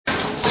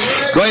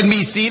Go ahead and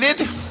be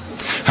seated.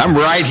 I'm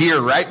right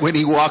here. Right when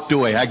he walked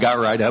away, I got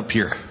right up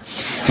here.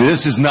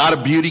 This is not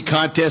a beauty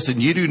contest,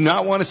 and you do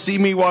not want to see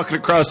me walking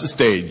across the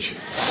stage.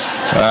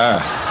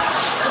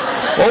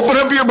 Open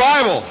up your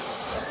Bible.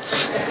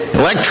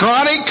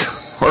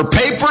 Electronic or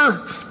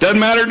paper, doesn't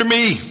matter to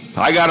me.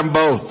 I got them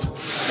both.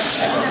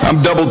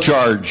 I'm double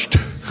charged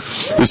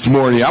this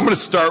morning. I'm going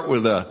to start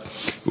with a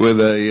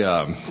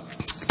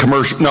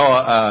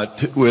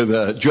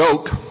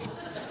joke.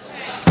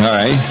 All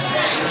right.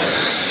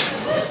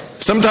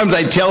 Sometimes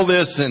I tell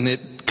this and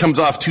it comes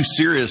off too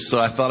serious, so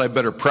I thought I'd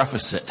better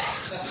preface it.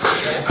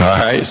 All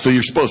right. So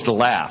you're supposed to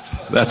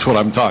laugh. That's what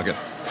I'm talking.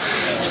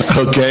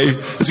 Okay.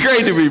 It's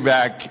great to be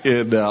back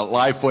in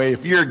Lifeway.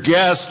 If you're a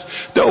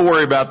guest, don't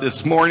worry about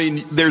this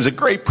morning. There's a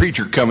great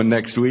preacher coming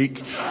next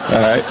week. All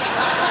right.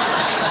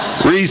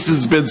 Reese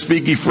has been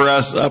speaking for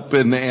us up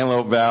in the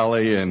Antelope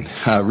Valley, and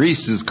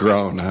Reese has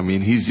grown. I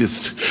mean, he's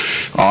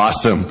just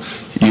awesome.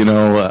 You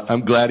know,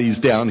 I'm glad he's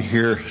down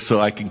here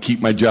so I can keep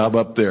my job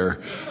up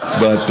there.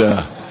 But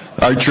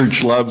our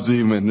church loves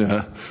him,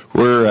 and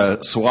we're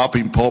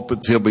swapping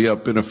pulpits. He'll be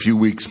up in a few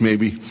weeks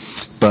maybe.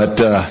 But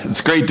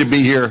it's great to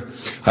be here.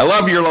 I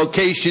love your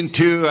location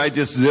too. I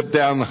just zip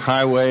down the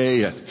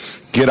highway and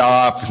get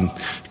off and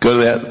go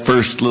to that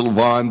first little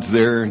Vons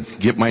there and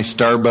get my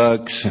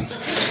Starbucks. And,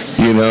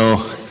 you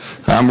know,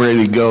 I'm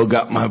ready to go.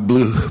 Got my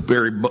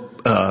blueberry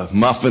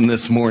muffin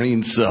this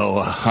morning, so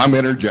I'm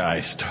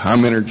energized. I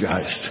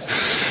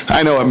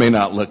know I may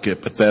not look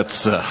it, but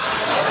that's the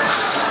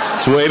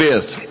way it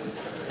is.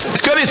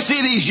 It's good to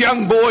see these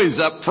young boys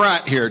up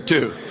front here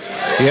too.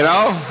 You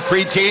know,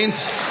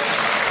 preteens.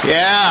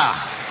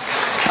 Yeah.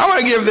 I want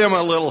to give them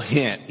a little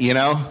hint, you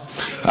know.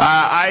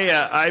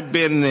 I've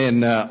been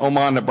in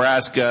Omaha,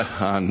 Nebraska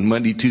on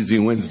Monday, Tuesday,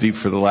 and Wednesday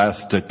for the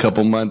last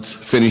couple months,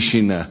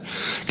 finishing a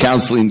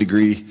counseling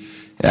degree,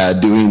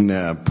 doing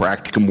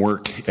practicum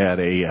work at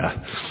a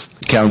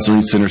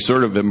counseling center,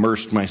 sort of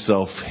immersed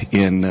myself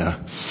in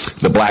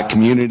the black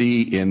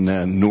community in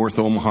North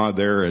Omaha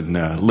there, and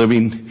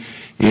living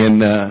in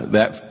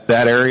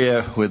that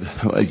area with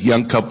a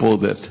young couple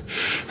that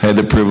I had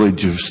the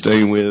privilege of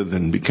staying with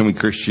and becoming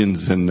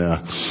Christians and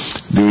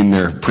doing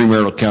their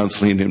premarital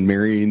counseling and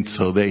marrying.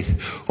 So they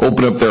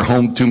opened up their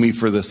home to me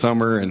for the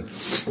summer,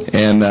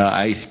 and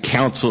I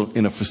counsel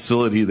in a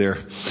facility there.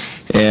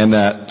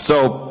 And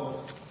so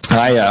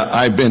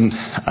I've been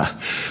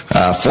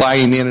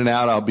flying in and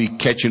out. I'll be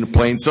catching a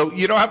plane. So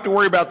you don't have to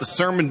worry about the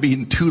sermon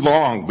being too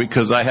long,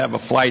 because I have a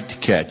flight to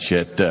catch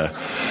at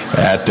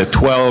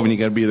 12, and you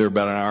got to be there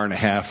about an hour and a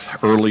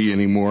half early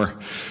anymore.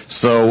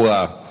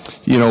 So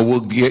you know,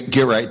 we'll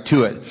get right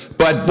to it.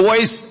 But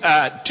boys,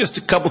 just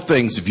a couple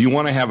things. If you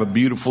want to have a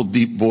beautiful,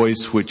 deep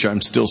voice, which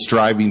I'm still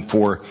striving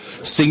for,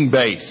 sing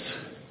bass.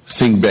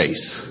 Sing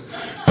bass.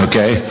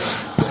 Okay?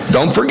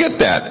 Don't forget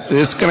that.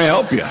 It's going to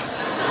help you.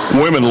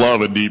 Women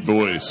love a deep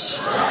voice.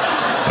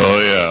 Oh,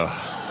 yeah.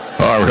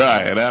 All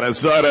right.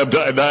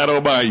 I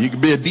don't mind. You can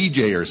be a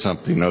DJ or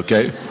something,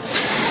 okay?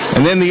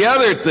 And then the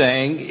other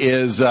thing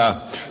is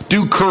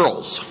do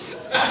curls.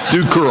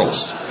 Do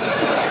curls.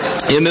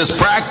 In this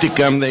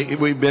practicum,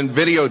 we've been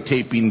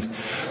videotaping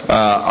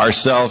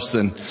ourselves,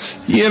 and,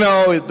 you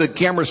know, the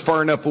camera's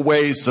far enough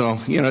away, so,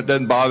 you know, it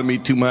doesn't bother me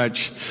too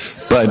much.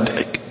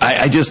 But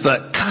I just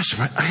thought, gosh,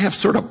 I have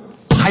sort of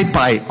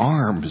pie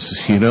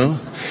arms, you know.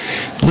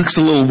 It looks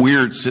a little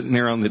weird sitting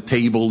there on the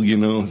table, you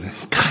know.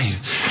 God,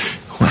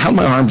 how did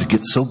my arms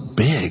get so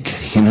big,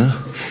 you know?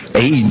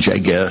 Age, I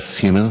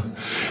guess, you know.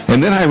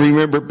 And then I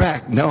remember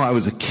back, no, I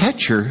was a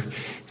catcher,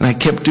 and I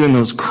kept doing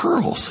those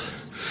curls.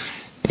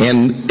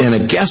 And a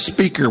guest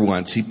speaker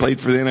once, he played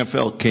for the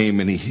NFL, came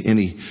and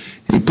he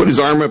put his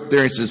arm up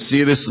there and said,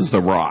 "See, this is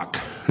The Rock.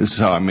 This is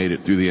how I made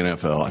it through the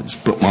NFL. I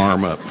just put my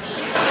arm up."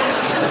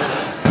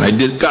 And I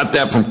got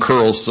that from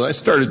curls, so I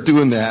started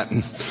doing that.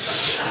 And,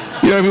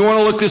 you know, if you want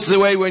to look this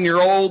way when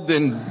you're old,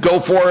 then go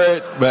for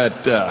it,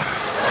 but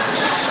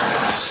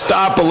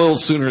stop a little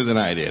sooner than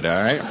I did,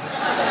 all right?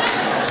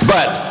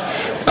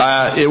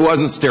 But it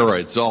wasn't steroids.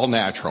 It's all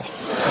natural.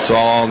 It's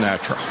all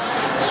natural.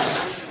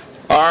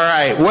 All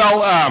right.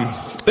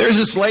 Well, there's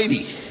this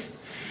lady.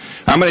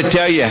 I'm going to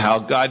tell you how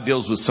God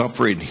deals with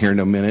suffering here in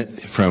a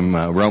minute from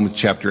Romans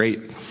chapter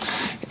 8.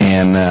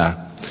 And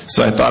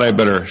so I thought I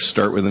better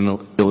start with an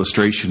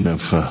illustration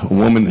of a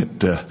woman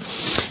that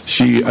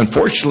she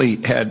unfortunately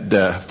had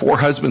 4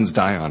 husbands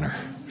die on her.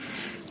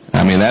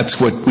 I mean, that's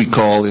what we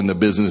call in the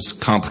business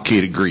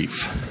complicated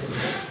grief.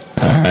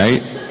 All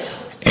right.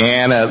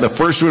 And the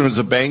first one was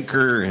a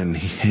banker, and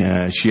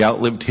she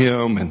outlived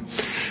him, and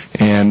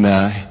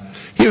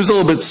he was a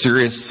little bit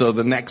serious. So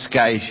the next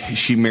guy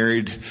she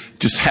married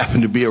just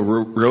happened to be a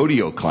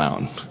rodeo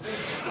clown,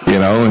 you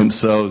know, and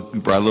so he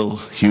brought a little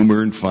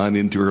humor and fun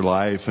into her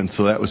life, and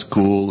so that was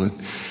cool.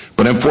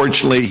 But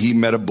unfortunately, he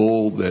met a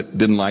bull that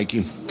didn't like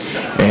him,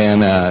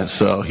 and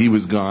so he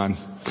was gone.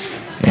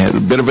 And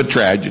a bit of a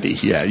tragedy.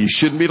 Yeah, you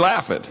shouldn't be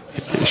laughing.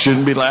 You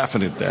shouldn't be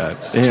laughing at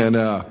that. And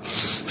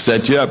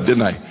set you up,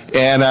 didn't I?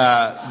 And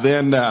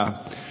then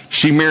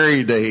she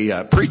married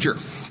a preacher.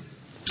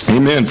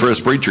 Amen for us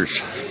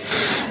preachers.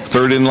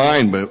 third in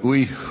line, but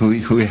we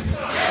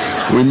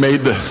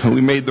made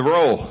the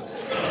roll.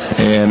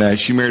 And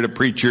she married a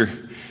preacher,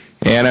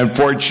 and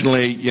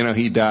unfortunately,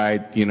 he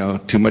died.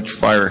 Too much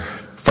fire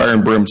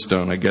and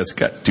brimstone, I guess,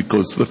 got too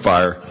close to the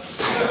fire.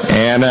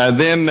 And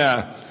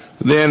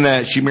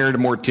then she married a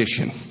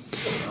mortician,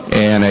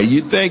 and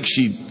you'd think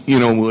she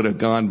would have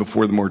gone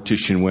before the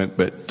mortician went,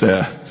 but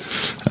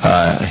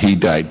he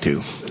died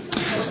too.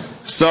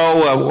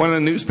 So one of the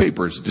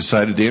newspapers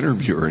decided to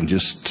interview her and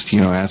just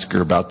ask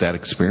her about that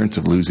experience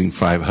of losing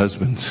 5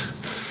 husbands.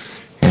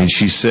 And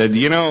she said,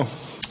 married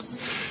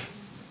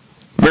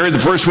the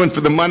first one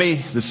for the money,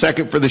 the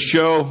second for the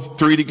show,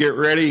 3 to get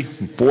ready,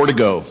 and 4 to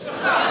go.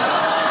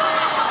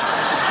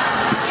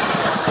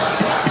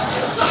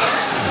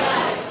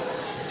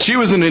 She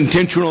was an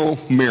intentional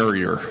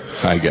marrier,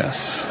 I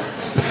guess.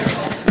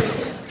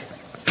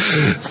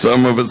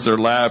 Some of us are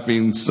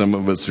laughing, some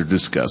of us are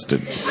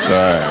disgusted. All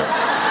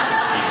right.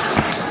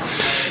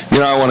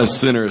 I want to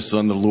center us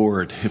on the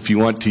Lord. If you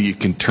want to, you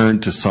can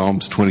turn to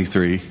Psalms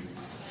 23.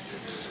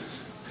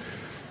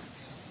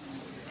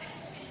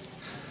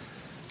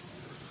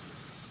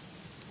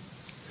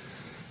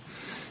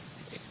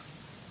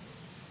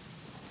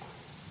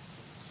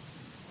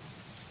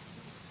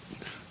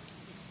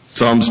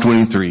 Psalms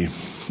 23.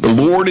 The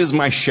Lord is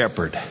my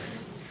shepherd,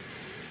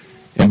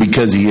 and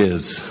because He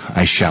is,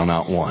 I shall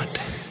not want.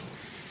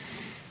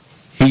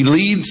 He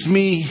leads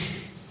me,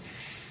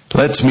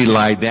 lets me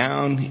lie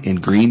down in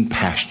green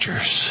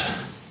pastures,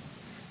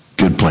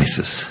 good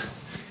places.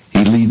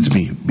 He leads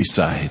me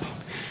beside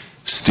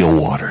still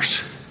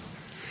waters.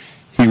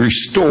 He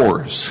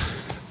restores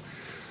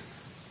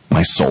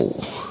my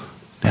soul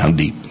down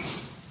deep.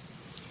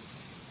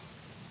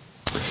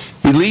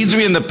 He leads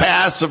me in the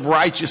paths of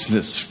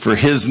righteousness for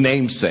His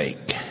name's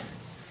sake,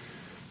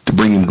 to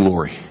bring Him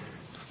glory.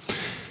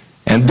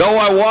 And though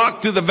I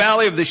walk through the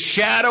valley of the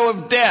shadow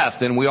of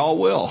death, and we all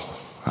will,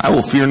 I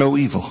will fear no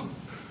evil,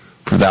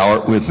 for Thou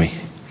art with me.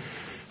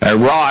 Thy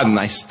rod and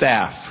Thy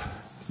staff,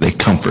 they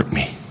comfort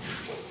me.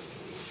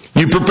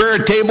 You prepare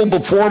a table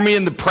before me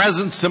in the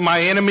presence of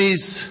my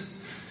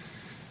enemies.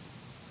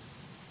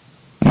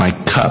 My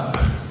cup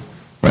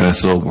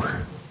runneth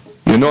over.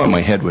 You anoint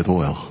my head with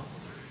oil,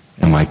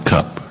 and my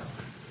cup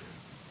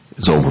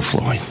is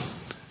overflowing.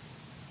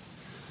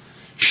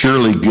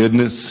 Surely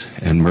goodness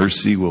and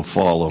mercy will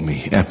follow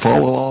me and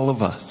follow all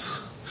of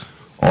us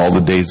all the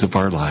days of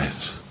our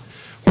lives.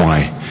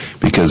 Why?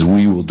 Because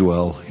we will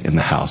dwell in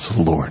the house of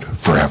the Lord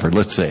forever.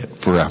 Let's say it,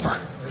 forever.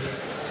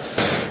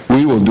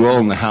 We will dwell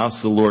in the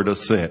house of the Lord,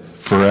 let's say it,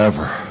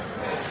 forever.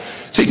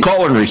 See,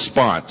 call and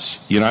response.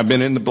 I've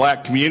been in the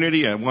black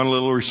community. I want a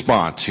little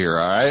response here,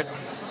 all right?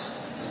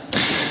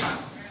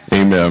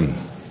 Amen.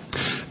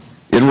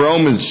 In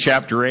Romans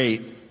chapter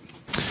 8,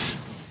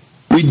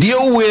 we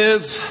deal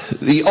with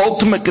the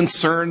ultimate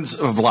concerns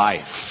of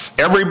life.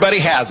 Everybody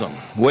has them.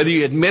 Whether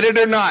you admit it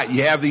or not,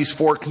 you have these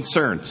 4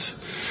 concerns.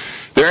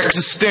 They're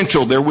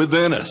existential. They're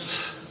within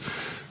us.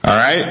 All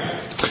right?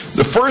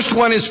 The first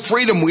one is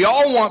freedom. We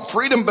all want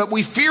freedom, but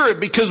we fear it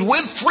because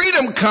with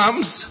freedom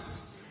comes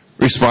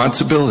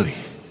responsibility.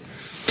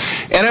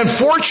 And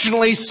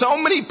unfortunately, so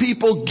many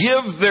people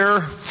give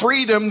their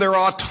freedom, their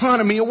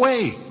autonomy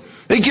away.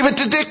 They give it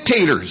to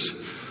dictators.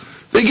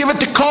 They give it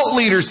to cult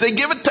leaders. They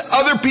give it to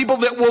other people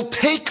that will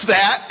take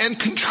that and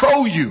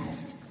control you.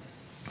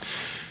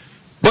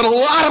 But a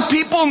lot of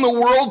people in the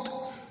world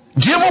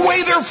give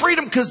away their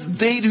freedom because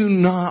they do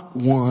not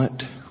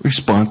want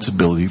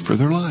responsibility for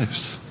their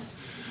lives.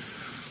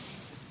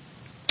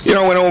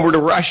 I went over to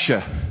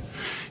Russia,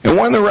 and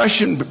one of the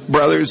Russian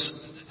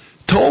brothers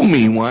told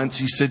me once,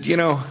 he said,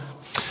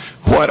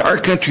 what our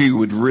country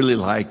would really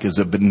like is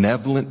a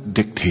benevolent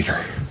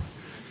dictator.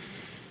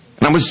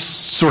 And I was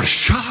sort of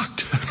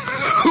shocked.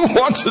 Who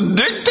wants a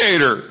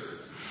dictator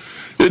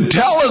to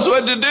tell us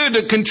what to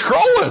do, to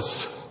control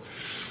us?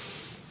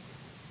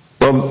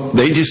 Well,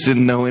 they just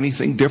didn't know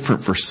anything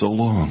different for so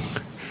long.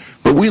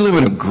 But we live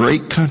in a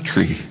great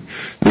country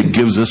that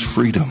gives us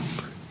freedom.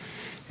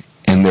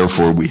 And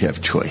therefore we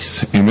have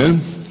choice.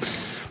 Amen?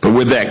 But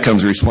with that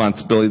comes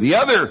responsibility. The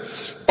other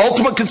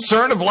ultimate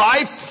concern of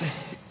life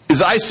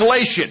is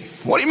isolation.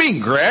 What do you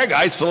mean, Greg?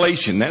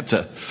 Isolation. That's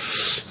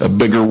a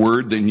bigger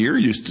word than you're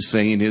used to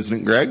saying,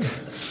 isn't it, Greg?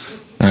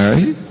 All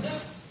right.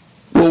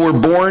 Well, we're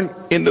born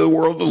into the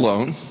world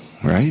alone,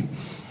 right?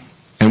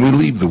 And we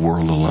leave the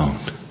world alone.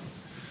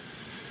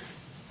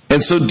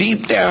 And so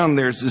deep down,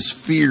 there's this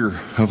fear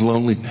of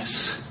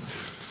loneliness.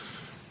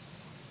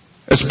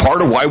 That's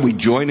part of why we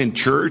join in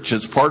church.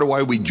 That's part of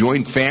why we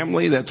join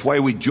family. That's why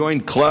we join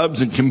clubs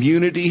and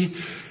community.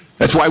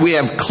 That's why we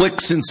have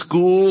cliques in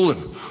school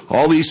and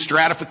all these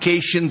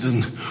stratifications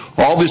and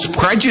all this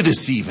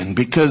prejudice even.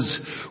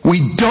 Because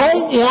we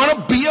don't want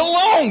to be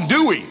alone,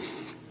 do we?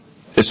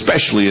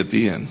 Especially at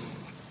the end.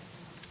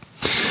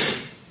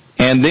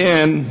 And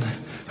then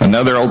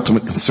another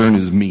ultimate concern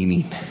is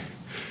meaning.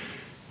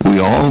 We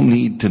all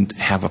need to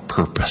have a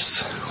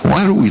purpose.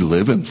 What are we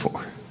living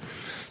for?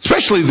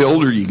 Especially the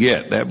older you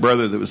get. That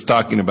brother that was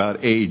talking about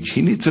age,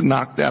 he needs to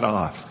knock that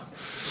off.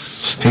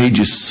 Age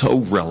is so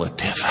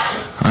relative.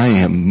 I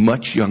am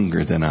much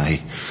younger than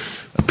I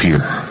appear.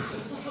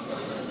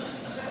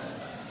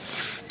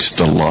 Just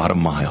a lot of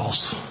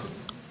miles.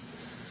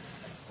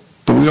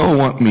 But we all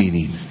want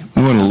meaning.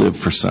 We want to live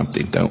for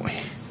something, don't we?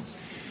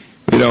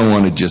 We don't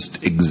want to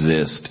just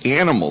exist.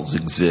 Animals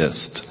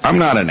exist. I'm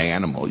not an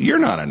animal. You're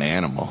not an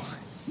animal.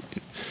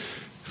 In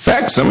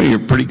fact, some of you are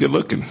pretty good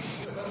looking.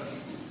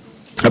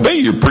 I bet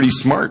you're pretty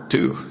smart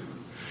too.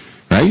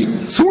 Right?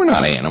 So we're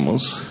not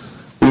animals.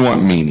 We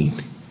want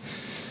meaning.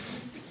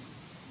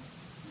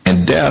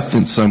 And death,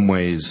 in some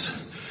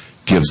ways,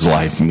 gives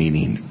life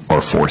meaning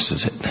or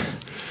forces it.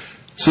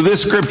 So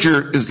this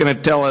scripture is going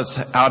to tell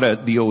us how to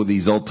deal with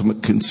these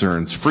ultimate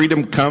concerns.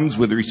 Freedom comes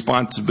with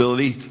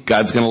responsibility.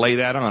 God's going to lay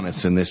that on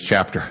us in this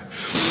chapter.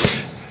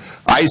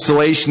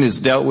 Isolation is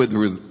dealt with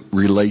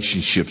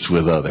relationships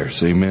with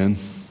others. Amen.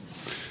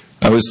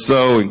 I was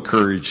so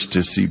encouraged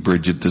to see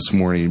Bridget this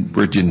morning.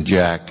 Bridget and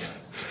Jack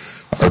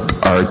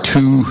are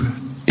two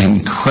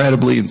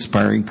incredibly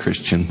inspiring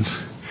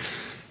Christians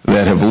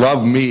that have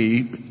loved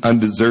me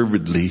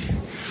undeservedly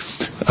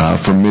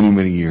for many,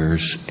 many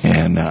years.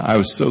 And I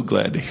was so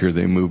glad to hear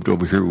they moved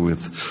over here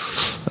with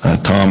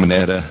Tom and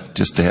Etta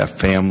just to have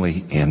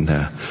family. And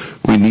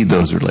we need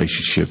those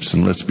relationships.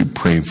 And let's be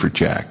praying for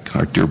Jack,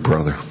 our dear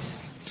brother.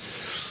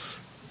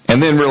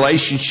 And then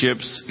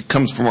relationships, it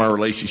comes from our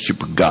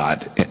relationship with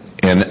God.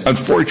 And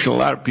unfortunately, a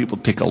lot of people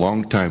take a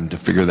long time to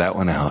figure that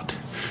one out.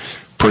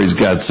 Praise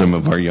God, some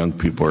of our young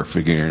people are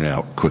figuring it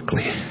out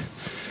quickly.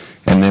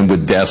 And then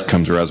with death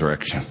comes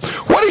resurrection.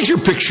 What is your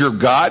picture of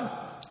God?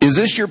 Is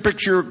this your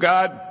picture of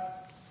God?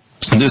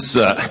 This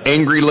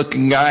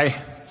angry-looking guy?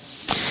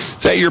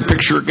 Is that your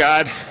picture of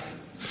God?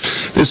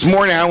 This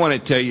morning I want to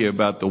tell you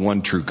about the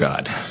one true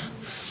God.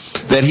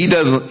 That he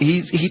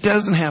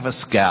doesn't have a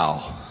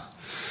scowl.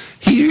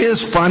 He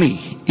is funny,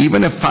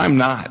 even if I'm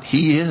not.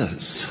 He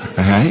is.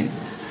 All right?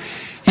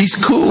 He's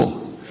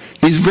cool.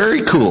 He's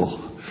very cool.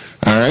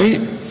 All right?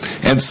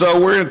 And so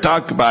we're going to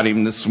talk about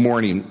him this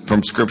morning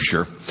from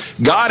Scripture.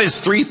 God is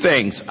three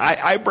things.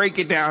 I break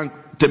it down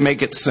to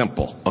make it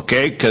simple,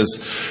 okay?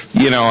 Because,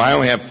 I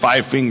only have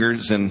 5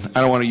 fingers and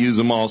I don't want to use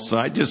them all, so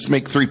I just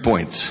make 3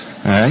 points.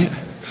 All right?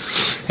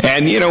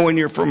 And, when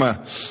you're from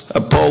a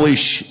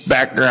Polish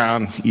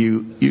background,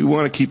 you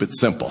want to keep it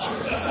simple.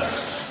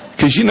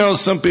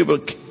 Because, some people,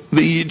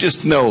 you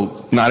just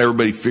know not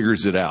everybody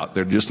figures it out.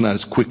 They're just not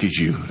as quick as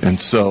you. And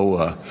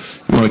so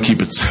you want to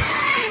keep it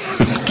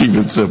keep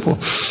it simple.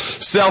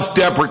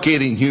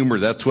 Self-deprecating humor,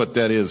 that's what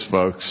that is,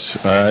 folks.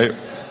 All right?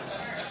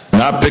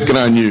 Not picking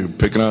on you,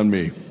 picking on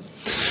me.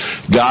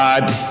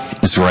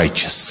 God is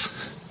righteous.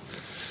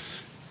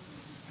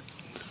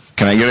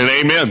 Can I get an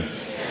amen?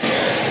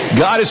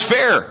 God is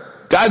fair.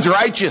 God's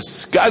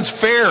righteous. God's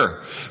fair.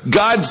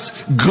 God's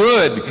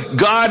good.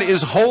 God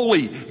is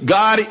holy.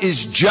 God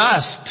is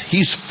just.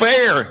 He's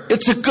fair.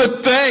 It's a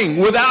good thing.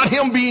 Without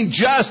Him being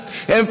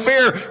just and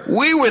fair,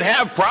 we would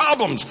have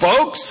problems,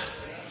 folks.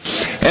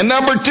 And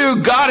number 2,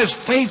 God is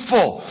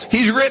faithful.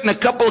 He's written a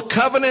couple of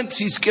covenants.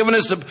 He's given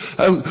us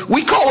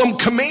we call them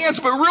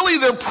commands, but really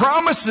they're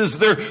promises.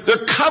 They're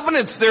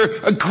covenants. They're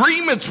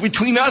agreements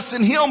between us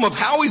and Him of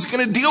how He's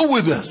going to deal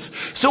with us.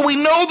 So we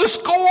know the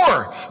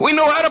score. We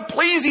know how to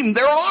please Him.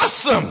 They're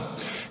awesome.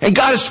 And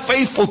God is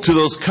faithful to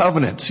those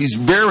covenants. He's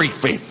very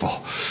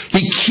faithful.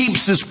 He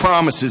keeps His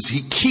promises.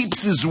 He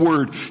keeps His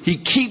word. He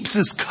keeps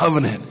His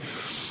covenant.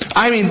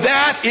 I mean,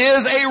 that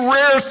is a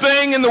rare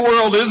thing in the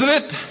world, isn't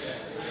it?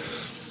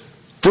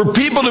 For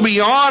people to be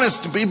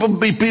honest, for people to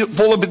be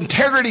full of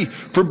integrity,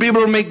 for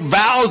people to make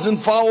vows and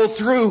follow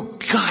through.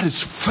 God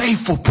is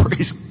faithful,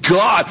 praise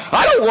God.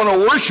 I don't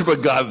want to worship a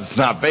God that's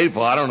not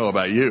faithful. I don't know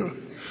about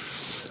you.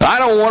 I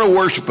don't want to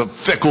worship a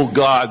fickle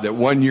God that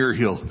one year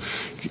He'll,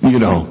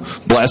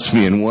 bless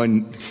me and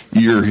one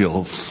year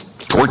He'll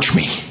torch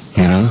me,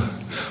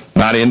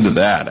 Not into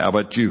that. How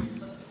about you?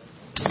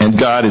 And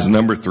God is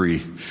number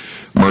 3,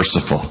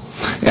 merciful.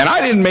 And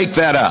I didn't make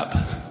that up.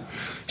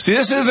 See,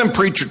 this isn't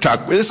preacher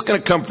talk. This is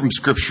going to come from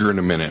Scripture in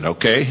a minute,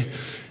 okay?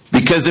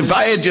 Because if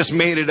I had just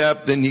made it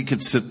up, then you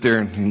could sit there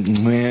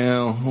and,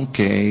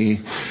 okay.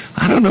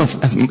 I don't know.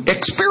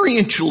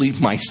 Experientially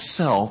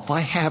myself,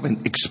 I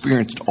haven't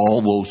experienced all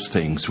those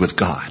things with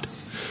God.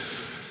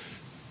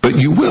 But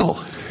you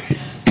will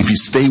if you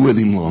stay with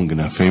Him long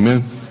enough,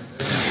 amen?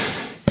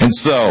 And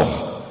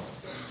so,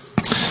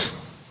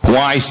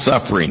 why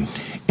suffering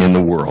in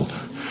the world?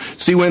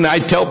 See, when I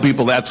tell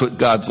people that's what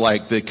God's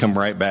like, they come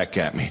right back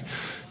at me.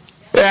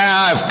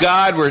 Yeah, if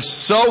God were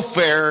so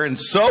fair and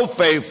so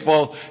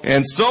faithful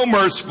and so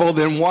merciful,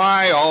 then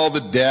why all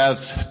the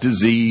death,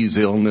 disease,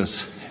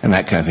 illness, and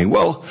that kind of thing?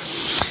 Well,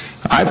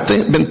 I've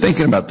been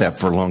thinking about that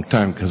for a long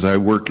time because I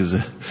worked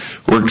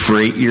for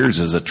 8 years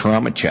as a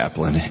trauma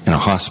chaplain in a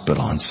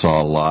hospital and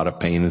saw a lot of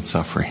pain and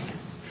suffering.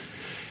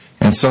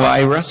 And so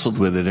I wrestled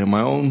with it in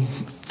my own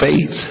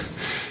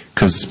faith.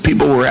 Because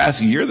people were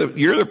asking, you're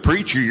the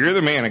preacher, you're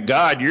the man of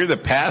God, you're the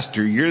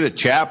pastor, you're the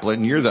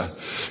chaplain,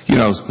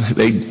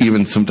 they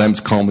even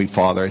sometimes call me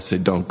father. I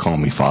said, don't call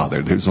me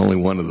father. There's only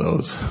one of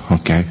those,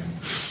 okay?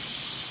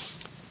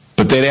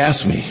 they'd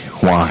ask me,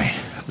 why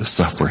the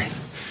suffering?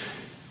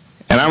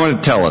 And I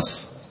want to tell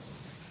us,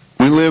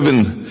 we live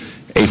in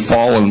a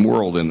fallen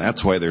world, and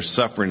that's why there's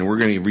suffering, and we're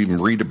going to even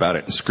read about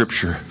it in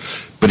Scripture.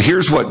 But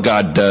here's what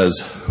God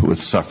does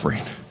with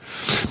suffering.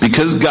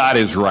 Because God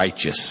is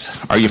righteous.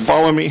 Are you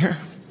following me here?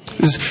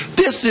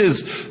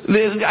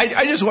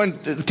 I just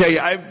want to tell you,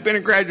 I've been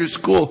in graduate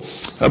school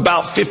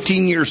about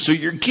 15 years, so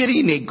you're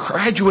getting a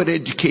graduate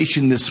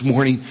education this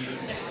morning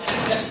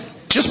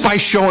just by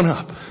showing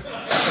up.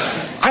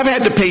 I've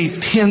had to pay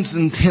tens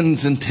and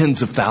tens and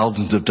tens of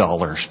thousands of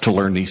dollars to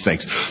learn these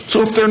things.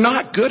 So if they're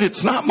not good,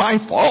 it's not my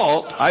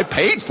fault. I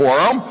paid for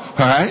them, all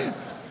right?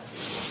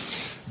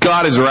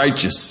 God is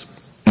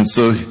righteous, and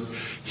so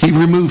He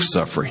removes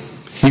suffering.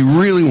 He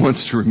really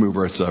wants to remove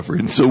our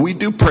suffering. So we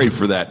do pray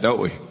for that, don't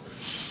we?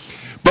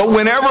 But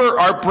whenever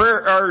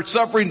our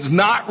suffering's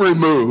not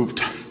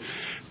removed,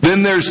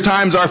 then there's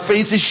times our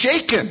faith is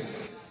shaken.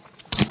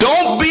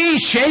 Don't be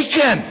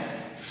shaken.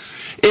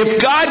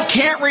 If God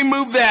can't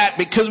remove that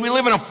because we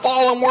live in a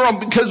fallen world,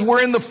 because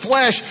we're in the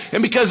flesh,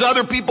 and because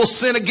other people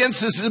sin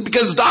against us, and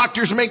because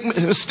doctors make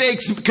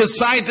mistakes, and because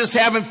scientists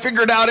haven't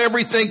figured out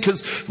everything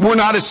because we're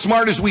not as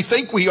smart as we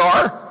think we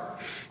are,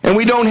 and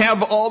we don't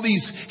have all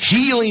these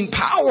healing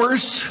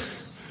powers,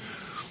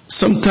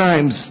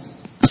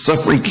 sometimes the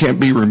suffering can't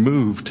be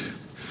removed.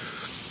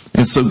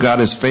 And so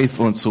God is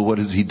faithful, and so what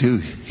does He do?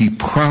 He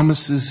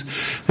promises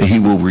that He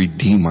will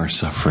redeem our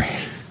suffering.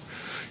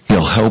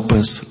 He'll help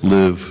us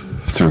live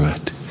through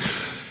it.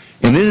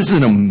 And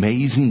isn't it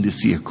amazing to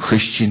see a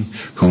Christian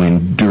who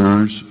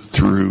endures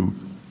through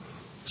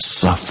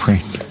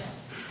suffering?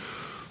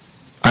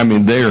 I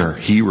mean, they're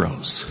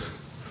heroes.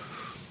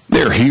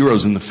 They're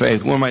heroes in the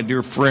faith. One of my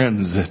dear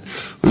friends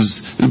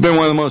has been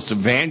one of the most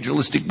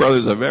evangelistic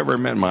brothers I've ever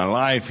met in my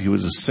life. He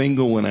was a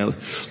single when I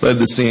led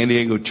the San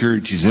Diego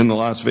church. He's in the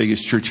Las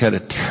Vegas church, had a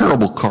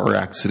terrible car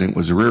accident,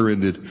 was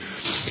rear-ended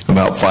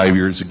about 5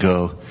 years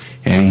ago.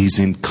 And he's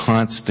in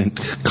constant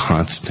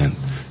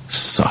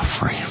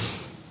suffering.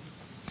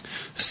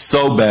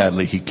 So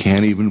badly he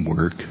can't even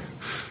work.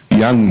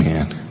 Young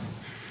man.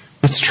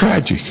 It's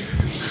tragic.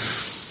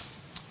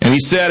 And he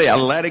said, I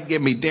let it get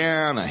me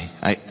down.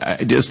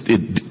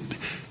 It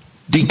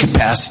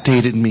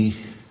decapacitated me.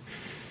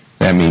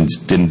 That means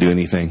didn't do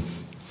anything.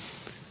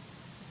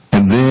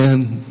 And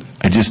then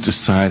I just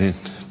decided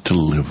to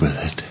live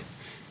with it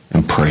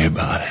and pray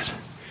about it.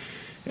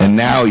 And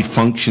now he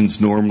functions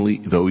normally,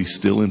 though he's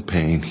still in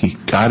pain.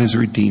 God has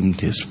redeemed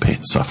his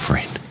pain,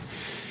 suffering.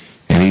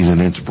 And he's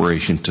an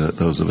inspiration to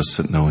those of us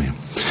that know him.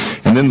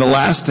 And then the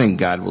last thing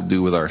God will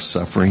do with our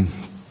suffering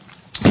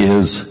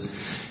is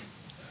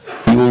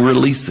He will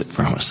release it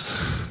from us.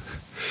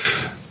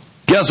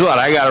 Guess what?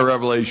 I got a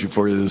revelation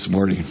for you this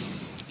morning.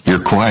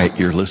 You're quiet.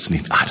 You're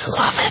listening. I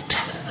love it.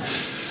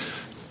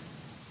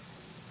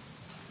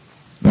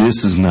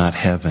 This is not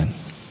heaven.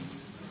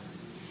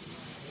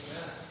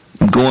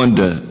 I'm going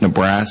to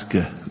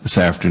Nebraska this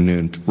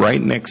afternoon,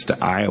 right next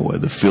to Iowa,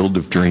 the Field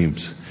of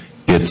Dreams.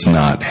 It's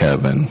not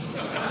heaven.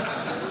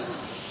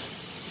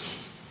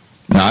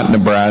 Not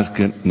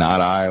Nebraska,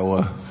 not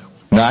Iowa,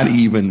 not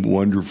even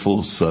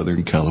wonderful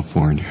Southern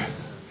California.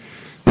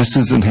 This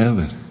isn't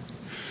heaven.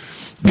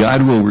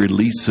 God will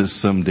release us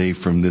someday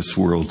from this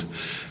world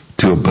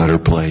to a better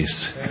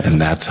place,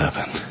 and that's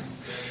heaven.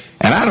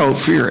 And I don't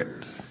fear it.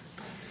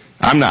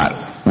 I'm not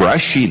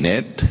rushing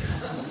it,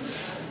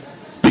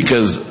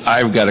 because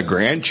I've got a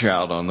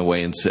grandchild on the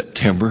way in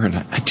September, and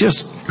I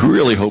just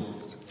really hope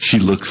she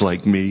looks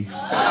like me.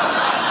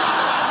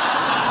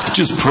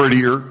 Just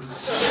prettier.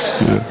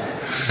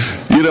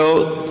 You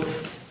know,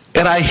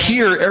 and I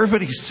hear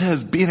everybody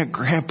says being a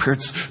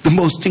grandparent's the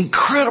most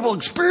incredible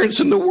experience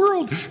in the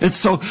world. And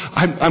so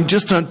I'm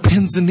just on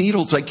pins and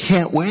needles. I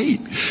can't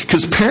wait,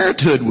 because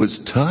parenthood was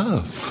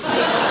tough.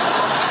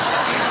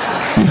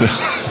 You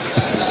know?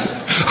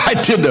 I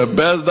did the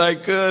best I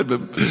could,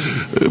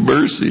 but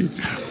mercy.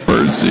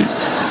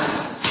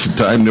 It's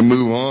time to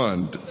move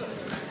on.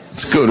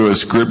 Let's go to a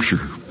scripture.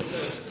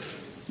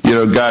 You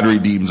know, God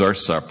redeems our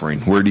suffering.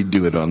 Where did He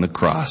do it? On the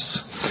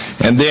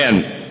cross. And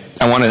then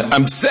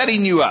I'm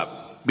setting you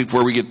up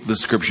before we get to the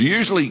scripture.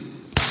 Usually you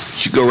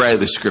should go right to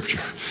the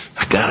scripture.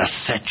 I gotta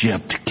set you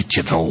up to get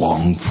you to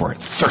long for it.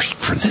 Thirst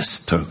for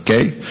this,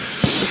 okay?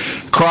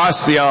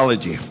 Cross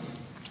theology.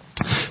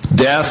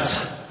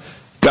 Death.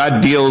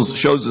 God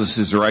shows us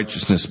His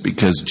righteousness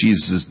because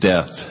Jesus'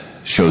 death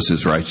shows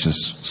His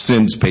righteousness.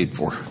 Sin's paid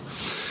for.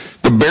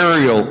 The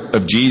burial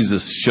of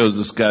Jesus shows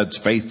us God's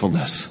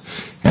faithfulness.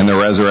 And the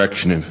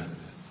resurrection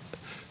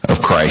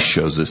of Christ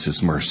shows us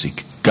His mercy.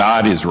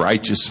 God is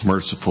righteous,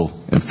 merciful,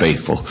 and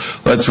faithful.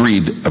 Let's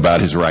read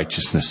about His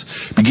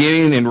righteousness.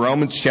 Beginning in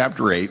Romans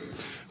chapter 8,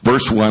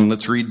 verse 1,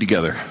 let's read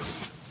together.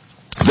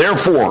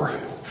 Therefore,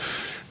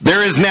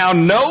 there is now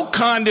no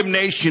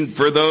condemnation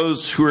for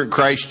those who are in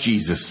Christ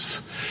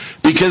Jesus.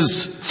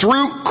 Because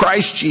through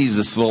Christ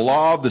Jesus, the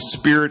law of the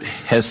Spirit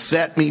has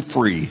set me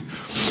free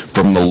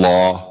from the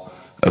law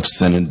of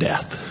sin and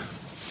death.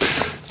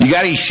 You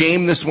got any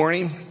shame this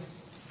morning?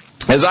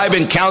 As I've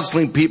been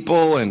counseling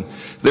people, and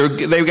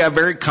they've got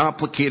very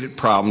complicated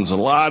problems, a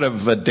lot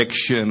of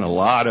addiction, a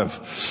lot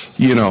of,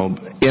 in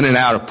and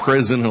out of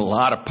prison, a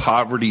lot of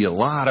poverty, a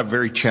lot of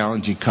very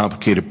challenging,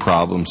 complicated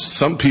problems.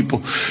 Some people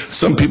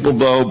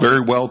though,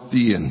 very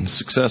wealthy and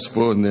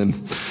successful, and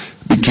then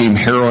became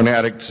heroin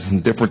addicts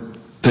and different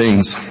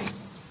things.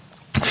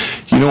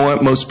 You know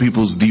what most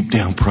people's deep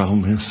down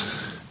problem is?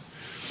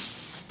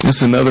 This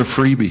is another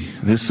freebie.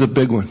 This is a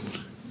big one.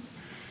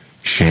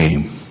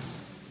 Shame.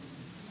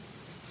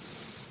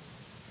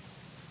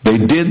 They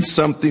did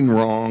something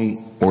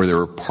wrong, or they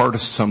were part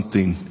of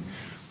something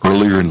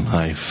earlier in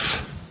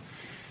life,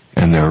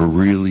 and they're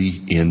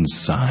really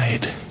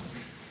inside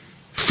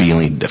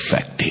feeling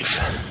defective.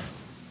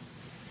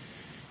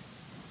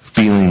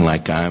 Feeling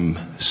like I'm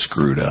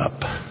screwed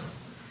up.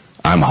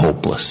 I'm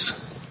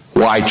hopeless.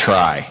 Why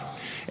try?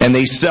 And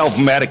they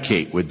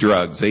self-medicate with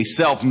drugs. They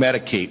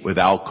self-medicate with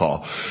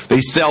alcohol.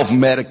 They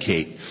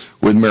self-medicate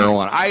with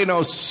marijuana. I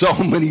know so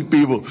many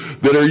people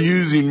that are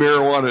using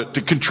marijuana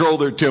to control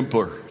their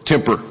temper. I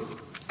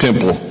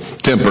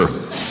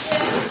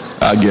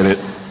get it.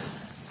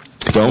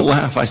 Don't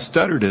laugh. I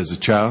stuttered as a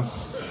child.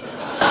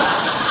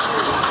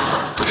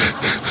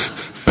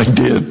 I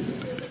did.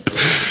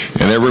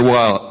 And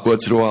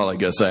once in a while, I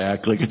guess I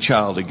act like a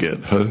child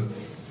again, huh?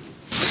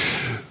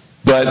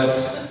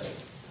 But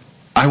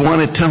I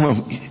want to tell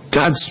them,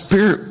 God's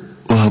Spirit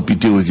will help you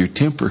deal with your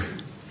temper.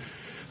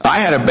 I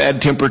had a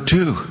bad temper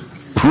too.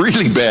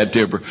 Really bad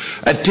temper.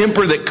 A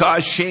temper that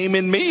caused shame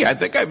in me. I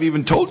think I've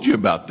even told you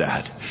about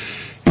that,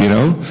 in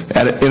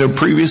a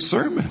previous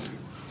sermon.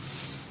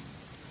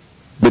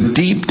 But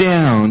deep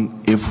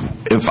down,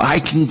 if I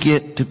can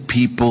get to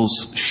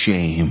people's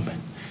shame,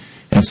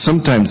 and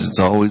sometimes it's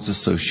always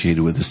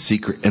associated with a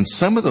secret, and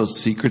some of those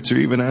secrets are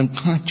even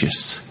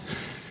unconscious.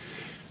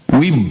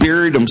 We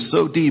buried them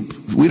so deep,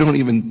 we don't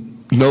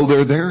even know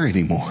they're there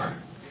anymore.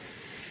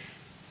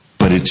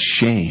 But it's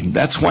shame.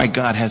 That's why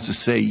God has to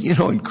say,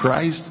 in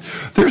Christ,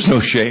 there's no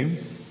shame.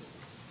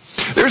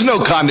 There's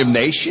no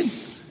condemnation.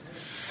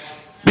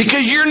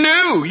 Because you're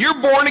new.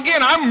 You're born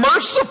again. I'm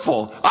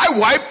merciful. I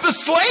wipe the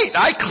slate.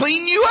 I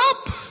clean you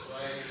up.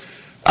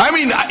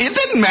 It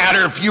didn't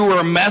matter if you were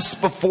a mess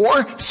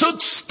before. So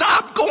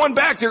stop going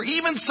back there.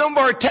 Even some of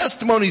our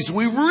testimonies,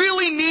 we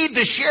really need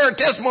to share a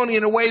testimony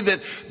in a way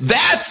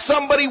that's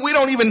somebody we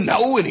don't even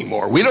know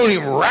anymore. We don't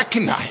even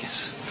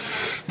recognize.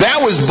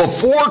 That was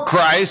before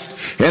Christ,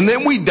 and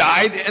then we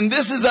died, and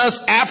this is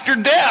us after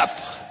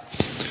death.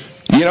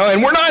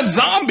 And we're not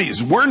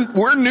zombies.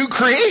 We're new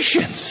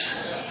creations.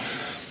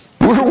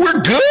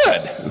 We're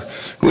good.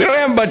 We don't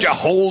have a bunch of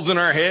holes in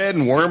our head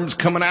and worms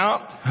coming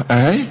out. All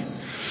right?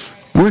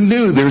 We're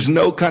new. There's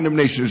no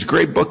condemnation. There's a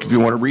great book if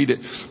you want to read it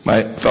by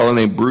a fellow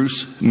named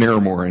Bruce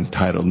Naramore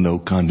entitled No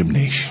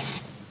Condemnation.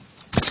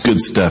 It's good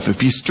stuff.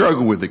 If you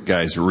struggle with it,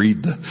 guys,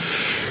 read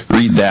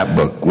that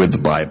book with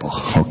the Bible.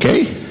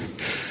 Okay?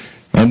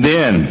 And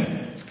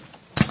then,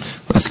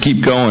 let's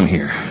keep going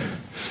here.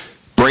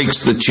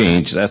 Breaks the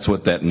change. That's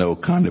what that no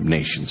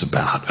condemnation's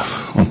about.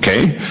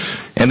 Okay?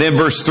 And then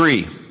verse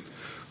 3.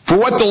 For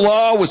what the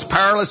law was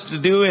powerless to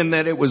do in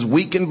that it was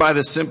weakened by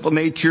the sinful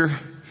nature,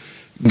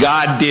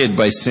 God did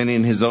by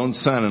sending his own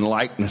Son in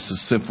likeness of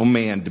sinful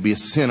man to be a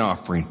sin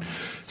offering.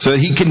 So that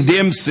he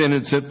condemned sin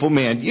and sinful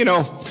man.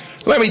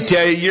 Let me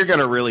tell you, you're going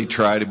to really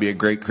try to be a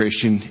great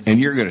Christian, and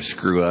you're going to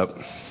screw up.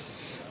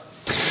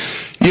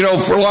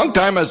 For a long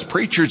time, us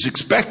preachers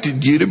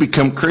expected you to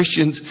become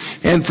Christians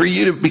and for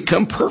you to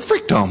become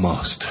perfect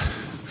almost.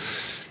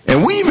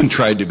 And we even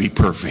tried to be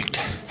perfect.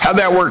 How'd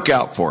that work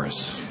out for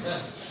us?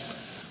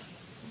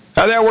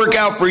 How'd that work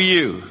out for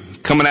you,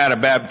 coming out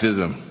of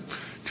baptism,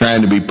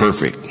 trying to be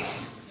perfect?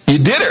 You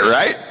did it,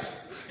 right?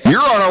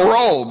 You're on a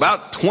roll,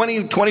 about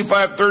 20,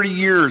 25, 30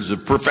 years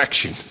of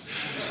perfection.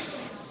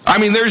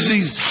 There's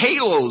these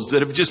halos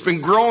that have just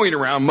been growing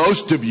around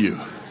most of you.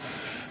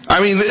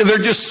 They're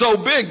just so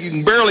big, you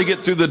can barely get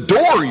through the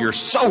door. You're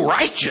so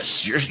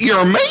righteous. You're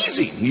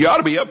amazing. You ought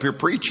to be up here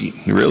preaching,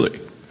 really.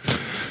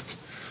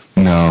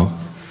 No.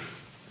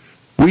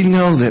 We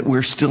know that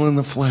we're still in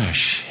the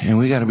flesh, and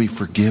we got to be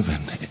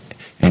forgiven.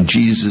 And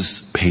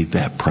Jesus paid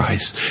that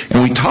price.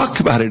 And we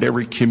talk about it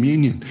every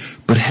communion,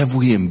 but have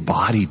we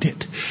embodied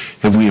it?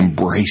 Have we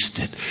embraced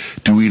it?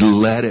 Do we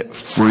let it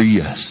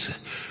free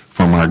us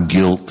from our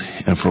guilt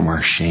and from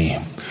our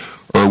shame?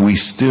 Or are we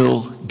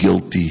still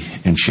guilty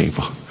and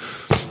shameful?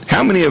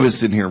 How many of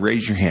us in here,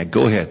 raise your hand,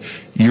 go ahead.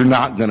 You're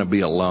not going to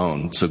be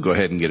alone, so go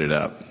ahead and get it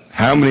up.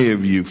 How many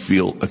of you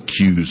feel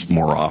accused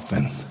more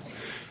often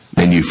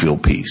than you feel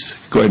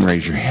peace? Go ahead and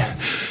raise your hand.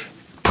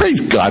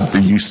 Praise God for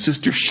you,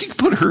 sister. She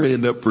put her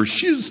hand up for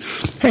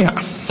hey,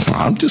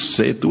 I'll just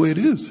say it the way it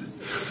is.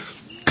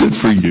 Good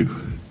for you.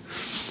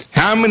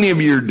 How many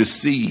of you are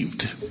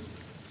deceived?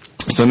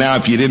 So now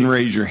if you didn't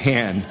raise your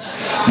hand,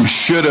 you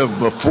should have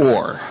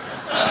before.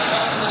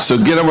 So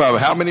get them up.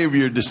 How many of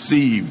you are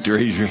deceived?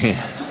 Raise your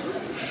hand.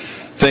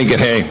 Thinking,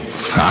 hey,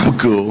 I'm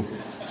cool.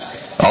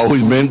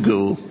 Always been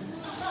cool.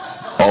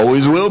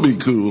 Always will be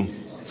cool.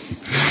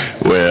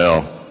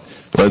 Well,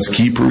 let's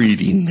keep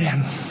reading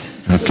then.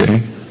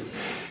 Okay?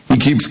 He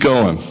keeps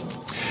going.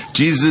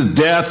 Jesus'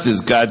 death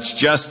is God's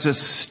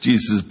justice.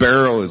 Jesus'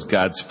 burial is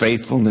God's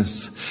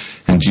faithfulness.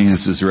 And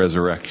Jesus'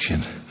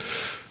 resurrection.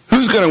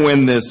 Who's going to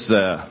win this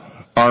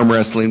arm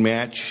wrestling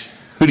match?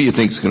 Who do you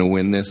think is going to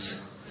win this?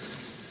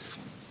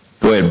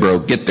 Go ahead, bro.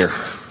 Get there.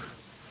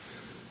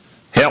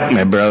 Help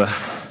me, brother.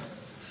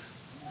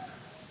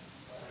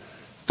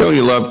 Don't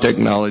you love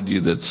technology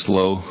that's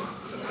slow?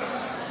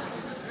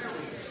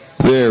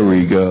 There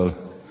we go.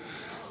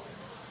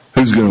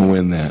 Who's going to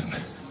win that?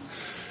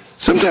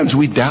 Sometimes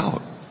we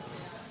doubt.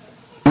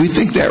 We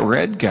think that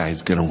red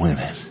guy's going to win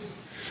it.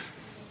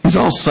 He's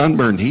all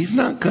sunburned. He's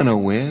not going to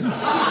win.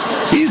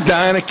 He's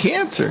dying of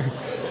cancer.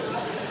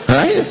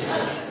 Right?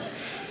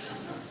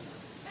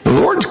 The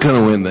Lord's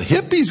going to win. The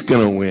hippie's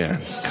going to win.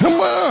 Come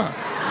on.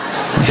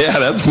 Yeah,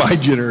 that's my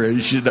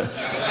generation.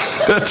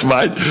 That's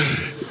my...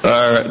 All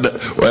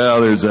right.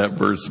 Well, there's that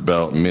verse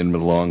about men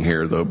with long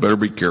hair, though. Better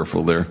be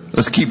careful there.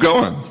 Let's keep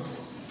going.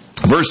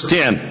 Verse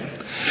 10.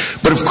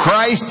 But if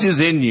Christ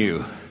is in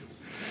you,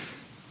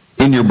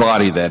 in your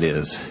body, that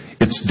is,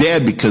 it's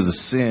dead because of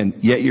sin,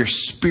 yet your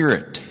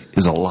spirit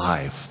is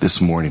alive this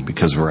morning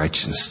because of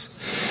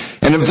righteousness.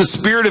 And if the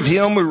spirit of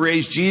him who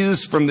raised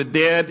Jesus from the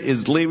dead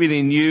is living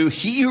in you,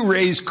 he who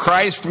raised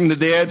Christ from the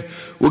dead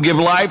will give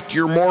life to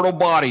your mortal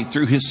body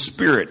through his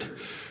spirit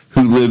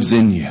who lives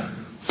in you.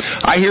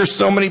 I hear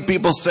so many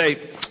people say,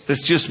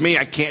 it's just me,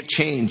 I can't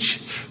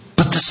change.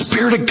 But the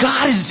Spirit of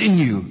God is in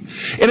you.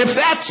 And if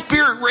that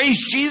Spirit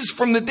raised Jesus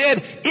from the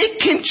dead,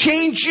 it can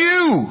change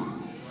you.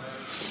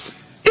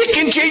 It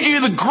can change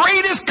you. The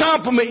greatest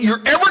compliment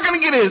you're ever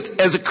going to get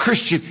as a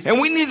Christian, and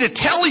we need to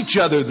tell each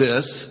other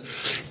this,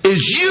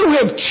 is you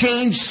have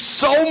changed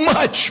so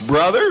much,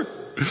 brother.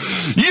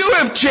 You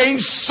have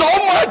changed so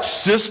much,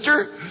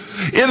 sister.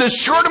 In this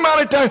short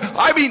amount of time,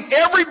 I mean,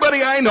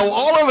 everybody I know,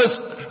 all of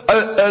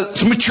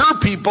us, mature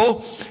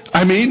people,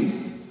 I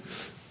mean,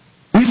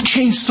 we've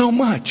changed so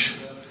much.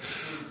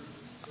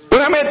 When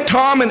I met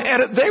Tom and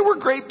Ed, they were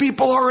great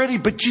people already,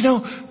 but you know,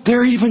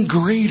 they're even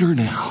greater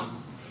now.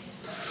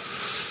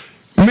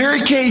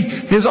 Mary Kay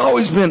has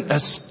always been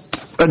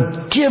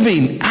a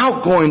giving,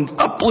 outgoing,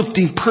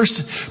 uplifting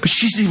person, but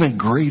she's even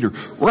greater.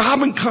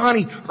 Rob and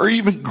Connie are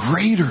even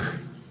greater.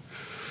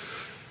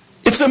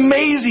 It's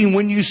amazing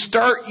when you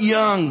start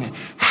young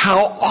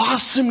how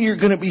awesome you're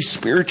going to be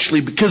spiritually,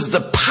 because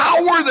the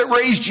power that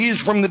raised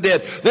Jesus from the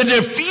dead, that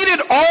defeated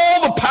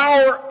all the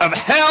power of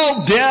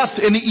hell, death,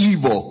 and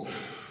evil,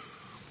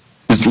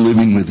 is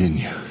living within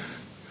you.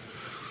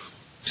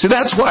 See,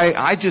 that's why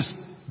I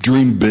just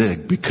dream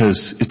big,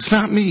 because it's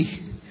not me.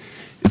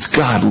 It's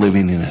God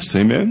living in us.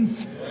 Amen?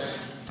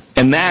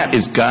 And that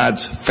is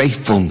God's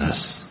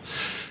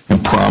faithfulness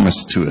and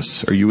promise to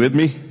us. Are you with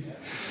me?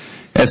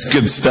 That's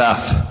good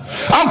stuff.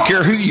 I don't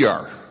care who you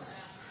are.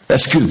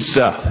 That's good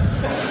stuff.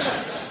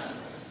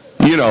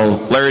 You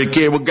know, Larry the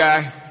Cable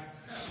Guy.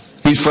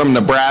 He's from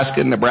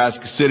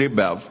Nebraska City,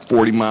 about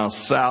 40 miles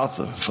south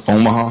of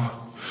Omaha.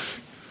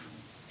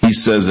 He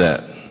says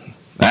that.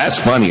 That's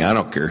funny. I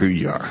don't care who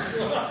you are.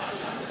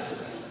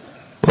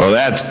 Well,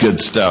 that's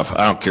good stuff.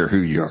 I don't care who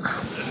you are.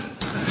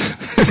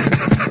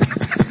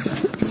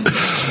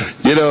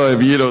 You know,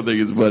 if you don't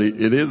think it's funny,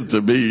 it is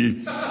to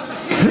me.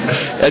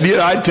 And you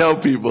know, I tell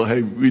people,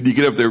 hey, when you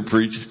get up there and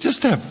preach,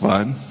 just have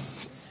fun.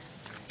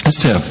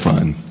 Just have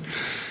fun.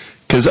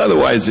 Because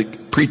otherwise,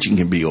 preaching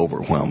can be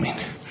overwhelming.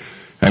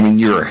 I mean,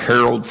 you're a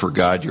herald for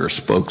God. You're a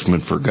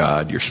spokesman for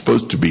God. You're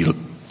supposed to be,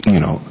 you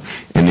know,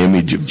 an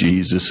image of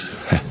Jesus.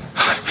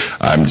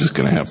 I'm just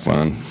going to have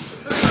fun.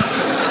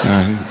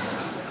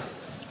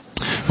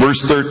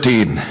 Verse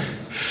 13.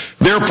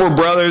 Therefore,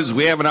 brothers,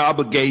 we have an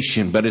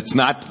obligation, but it's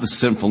not to the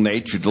sinful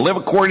nature, to live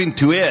according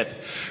to it.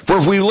 For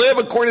if we live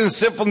according to the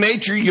sinful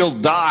nature, you'll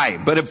die.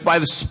 But if by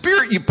the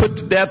Spirit you put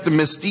to death the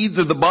misdeeds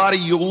of the body,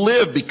 you'll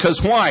live.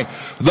 Because why?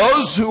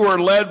 Those who are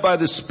led by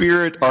the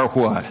Spirit are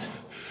what?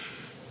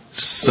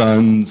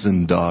 Sons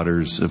and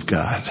daughters of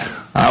God.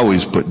 I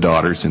always put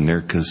daughters in there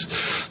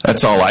because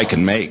that's all I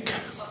can make.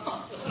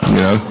 You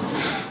know?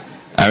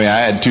 I mean, I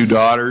had 2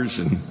 daughters,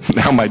 and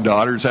now my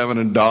daughter's having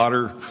a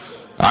daughter.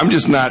 I'm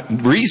just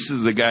not, Reese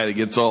is the guy that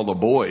gets all the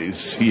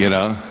boys, you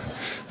know.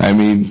 I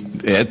mean,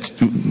 God's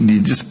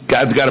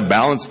got to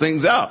balance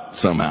things out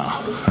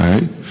somehow, all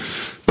right?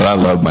 But I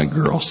love my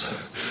girls.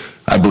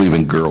 I believe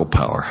in girl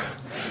power.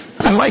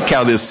 I like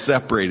how this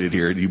separated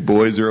here. You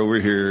boys are over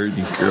here,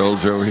 you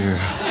girls are over here.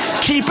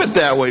 Keep it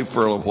that way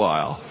for a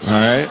while, all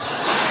right?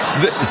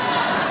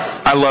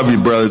 I love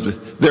you, brothers,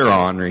 but they're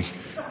ornery.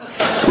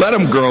 Let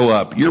them grow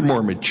up. You're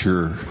more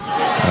mature, all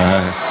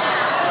right?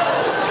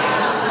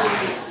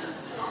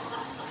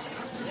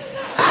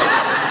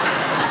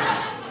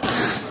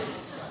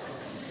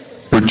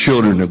 We're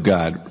children of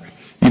God.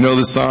 You know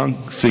the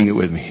song? Sing it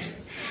with me.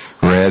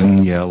 Red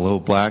and yellow,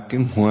 black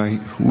and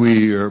white,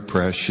 we are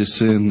precious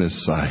in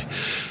His sight.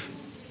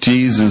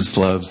 Jesus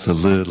loves the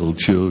little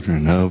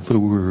children of the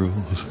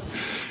world.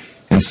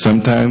 And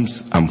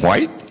sometimes I'm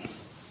white,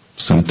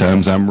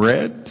 sometimes I'm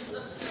red,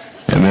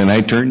 and then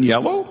I turn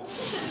yellow.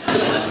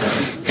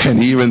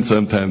 And even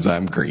sometimes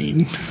I'm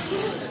green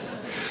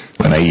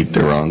when I eat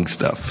the wrong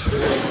stuff.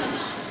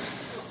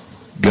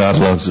 God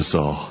loves us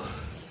all.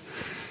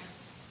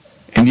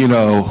 And you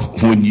know,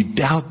 when you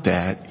doubt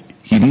that,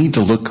 you need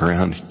to look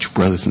around at your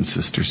brothers and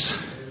sisters.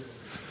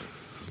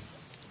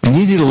 And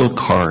you need to look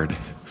hard.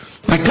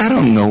 Like, I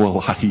don't know a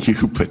lot of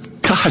you,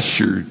 but gosh,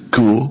 you're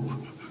cool.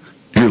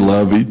 You're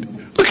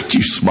loving. Look at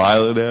you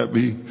smiling at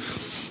me,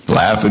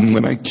 laughing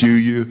when I cue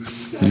you.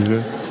 You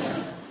know?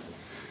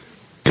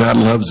 God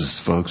loves us,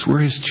 folks. We're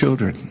His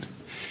children.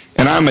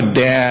 And I'm a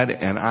dad,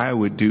 and I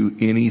would do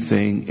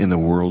anything in the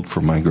world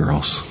for my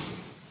girls.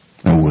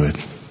 I would.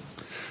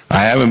 I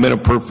haven't been a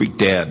perfect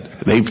dad.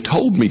 They've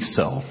told me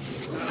so.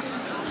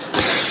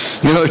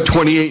 You know, they're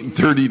 28 and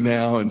 30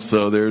 now, and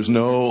so there's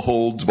no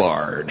holds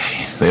barred.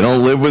 They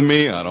don't live with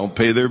me. I don't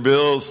pay their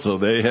bills, so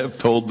they have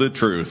told the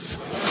truth.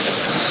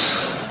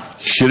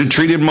 Should have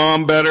treated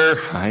mom better.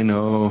 I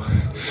know.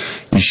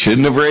 You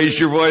shouldn't have raised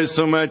your voice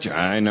so much.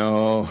 I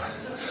know.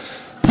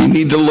 You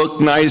need to look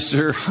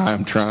nicer.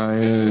 I'm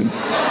trying.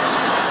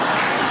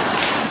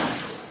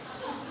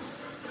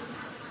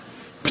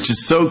 Which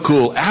is so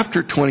cool.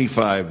 After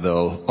 25,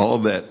 though, all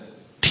that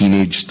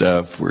teenage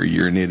stuff where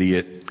you're an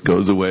idiot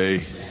goes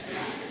away.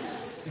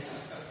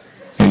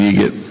 And you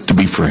get to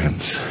be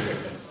friends.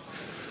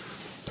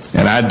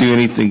 And I'd do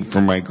anything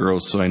for my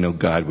girls, so I know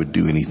God would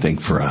do anything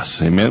for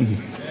us.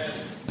 Amen?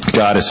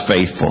 God is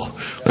faithful.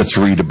 Let's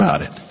read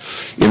about it.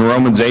 In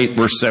Romans 8,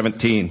 verse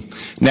 17.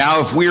 Now,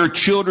 if we are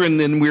children,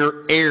 then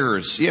we're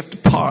heirs. You have to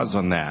pause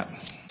on that.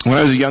 When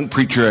I was a young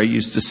preacher, I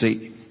used to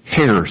say,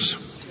 hairs.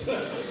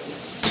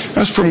 I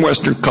was from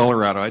western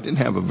Colorado. I didn't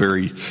have a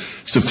very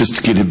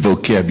sophisticated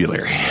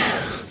vocabulary.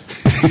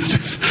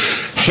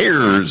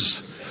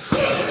 Hairs.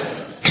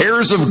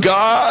 Hairs of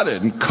God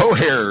and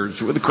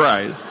co-heirs with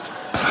Christ.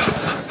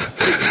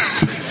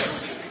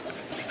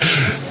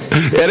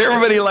 And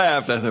everybody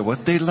laughed. I thought,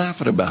 what they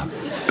laughing about?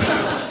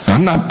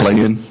 I'm not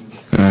playing.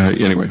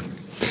 Anyway,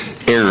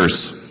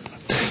 heirs.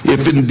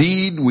 If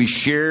indeed we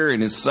share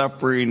in His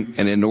suffering,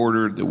 and in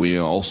order that we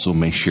also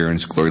may share in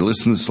His glory.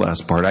 Listen to this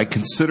last part. I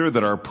consider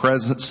that our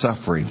present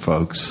suffering,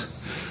 folks,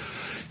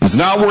 is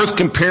not worth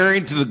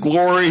comparing to the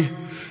glory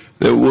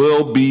that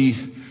will be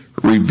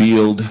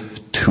revealed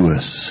to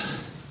us.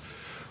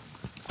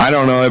 I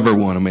don't ever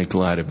want to make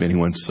light of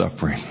anyone's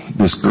suffering.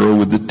 This girl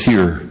with the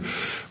tear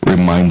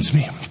reminds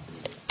me.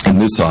 In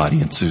this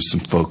audience, there's some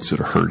folks that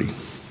are hurting.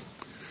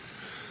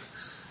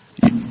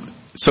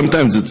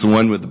 Sometimes it's the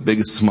one with the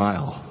biggest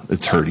smile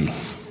that's hurting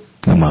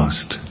the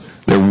most.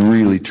 They're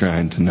really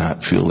trying to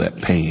not feel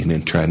that pain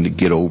and trying to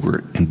get over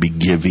it and be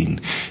giving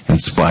in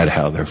spite of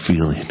how they're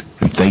feeling.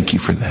 And thank you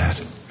for that.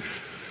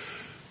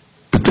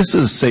 But this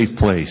is a safe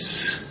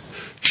place.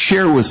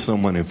 Share with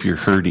someone if you're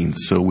hurting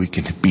so we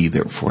can be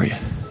there for you.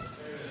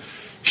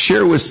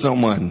 Share with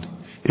someone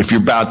if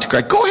you're about to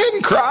cry. Go ahead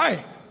and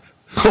cry.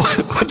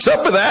 What's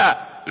up with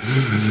that?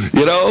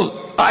 You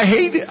know, I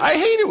hate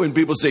it when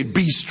people say,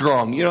 be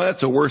strong. You know,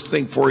 that's the worst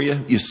thing for you.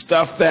 You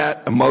stuff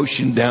that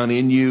emotion down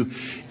in you,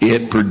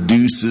 it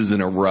produces an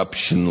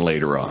eruption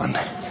later on.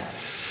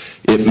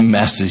 It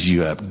messes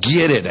you up.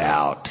 Get it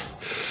out.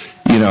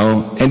 You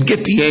know, and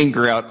get the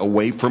anger out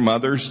away from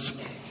others.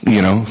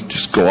 You know,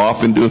 just go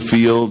off into a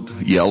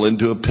field, yell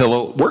into a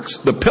pillow.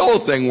 The pillow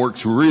thing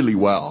works really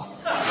well.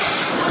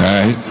 All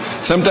right.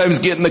 Sometimes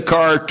get in the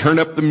car, turn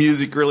up the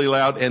music really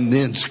loud, and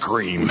then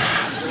scream.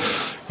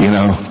 You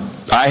know,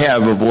 I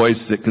have a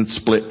voice that can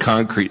split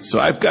concrete, so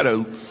I've got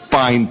to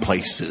find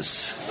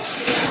places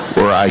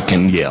where I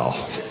can yell.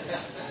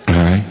 All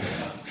right.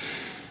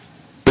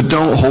 But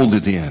don't hold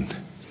it in.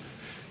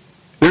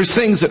 There's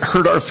things that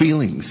hurt our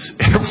feelings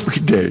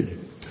every day.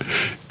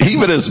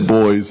 Even as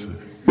boys,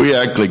 we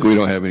act like we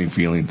don't have any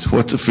feelings.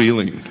 What's a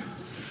feeling?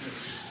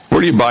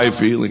 Where do you buy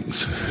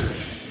feelings?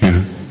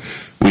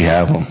 We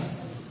have them.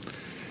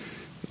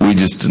 We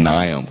just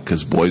deny them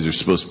because boys are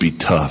supposed to be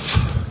tough.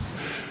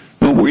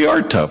 Well, we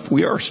are tough.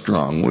 We are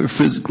strong. We're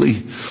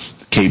physically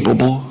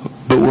capable,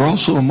 but we're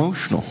also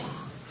emotional.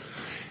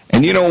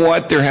 And you know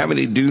what they're having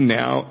to do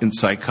now in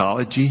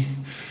psychology?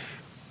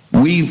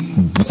 We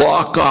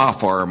block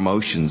off our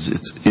emotions.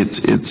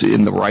 It's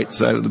in the right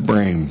side of the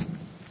brain.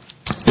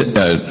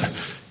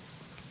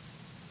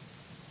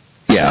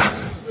 Yeah.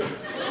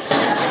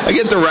 I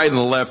get the right and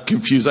the left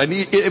confused.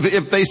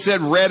 If they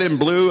said red and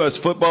blue, us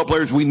football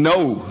players, we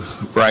know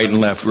right and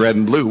left, red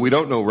and blue. We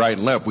don't know right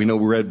and left. We know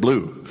red,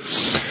 blue.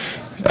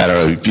 I don't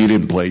know. If you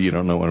didn't play, you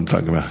don't know what I'm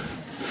talking about.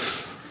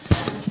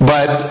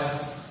 But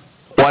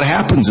what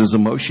happens is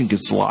emotion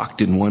gets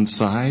locked in one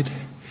side,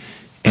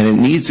 and it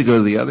needs to go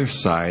to the other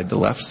side, the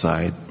left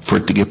side, for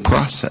it to get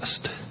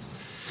processed.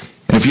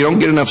 And if you don't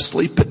get enough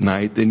sleep at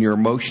night, then your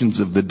emotions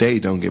of the day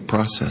don't get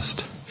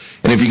processed.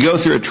 And if you go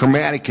through a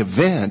traumatic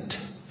event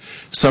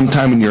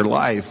sometime in your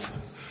life,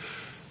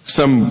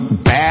 some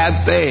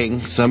bad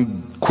thing,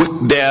 some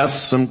quick death,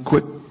 some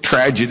quick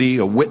tragedy,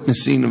 a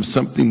witnessing of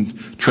something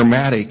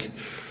traumatic,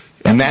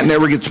 and that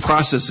never gets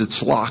processed,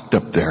 it's locked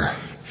up there.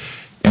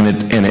 And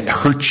it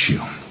hurts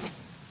you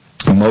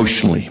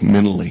emotionally,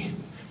 mentally,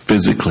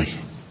 physically.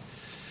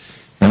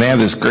 And they have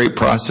this great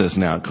process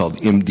now called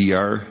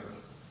MDR.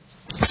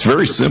 It's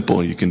very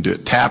simple. You can do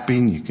it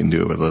tapping. You can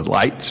do it with a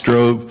light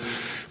strobe.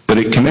 But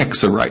it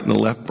connects the right and the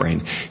left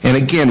brain. And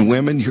again,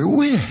 women, you're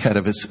way ahead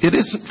of us. It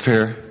isn't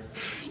fair.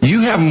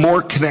 You have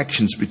more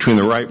connections between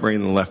the right brain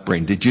and the left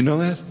brain. Did you know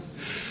that?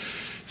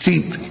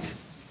 See,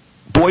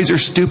 boys are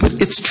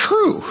stupid. It's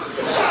true.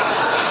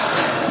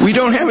 We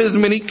don't have as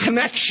many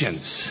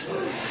connections.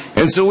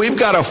 And so we've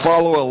got to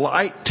follow a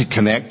light to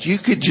connect. You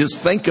could just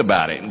think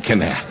about it and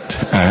connect.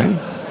 All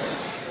right?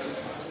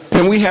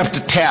 And we have to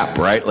tap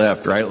right,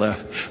 left, right,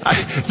 left.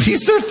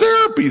 These are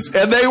therapies,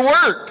 and they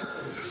work.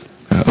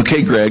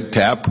 Okay, Greg,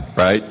 tap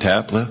right,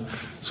 tap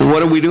left. So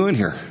what are we doing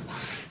here?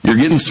 You're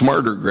getting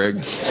smarter,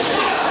 Greg.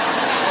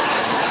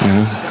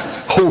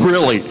 Oh,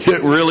 really?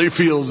 It really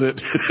feels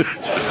it.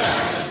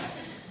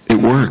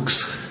 It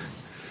works.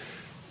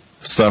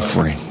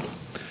 Suffering.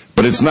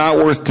 But it's not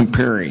worth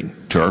comparing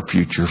to our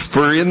future.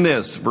 For in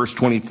this, verse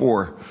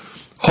 24,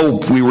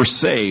 hope we were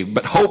saved.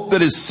 But hope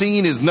that is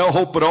seen is no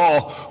hope at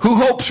all. Who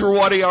hopes for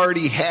what he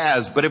already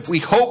has? But if we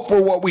hope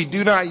for what we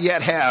do not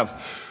yet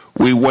have,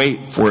 we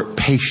wait for it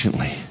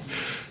patiently.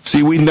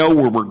 See, we know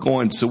where we're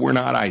going, so we're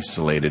not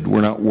isolated.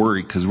 We're not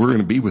worried because we're going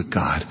to be with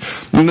God.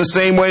 In the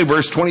same way,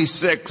 verse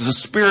 26, the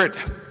Spirit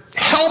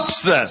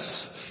helps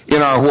us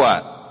in our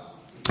what?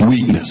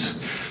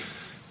 Weakness.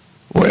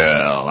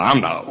 Well,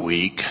 I'm not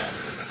weak.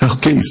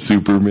 Okay,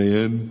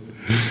 Superman,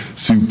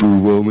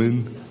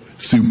 Superwoman,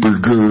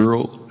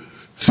 Supergirl,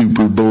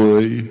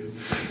 Superboy,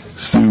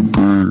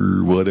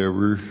 super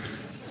whatever,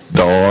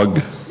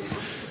 dog.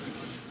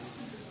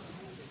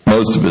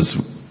 Most of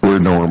us, we're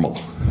normal.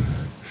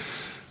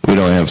 We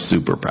don't have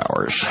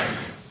superpowers.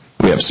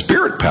 We have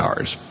spirit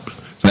powers.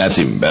 That's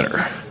even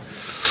better.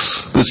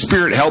 The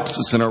Spirit helps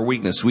us in our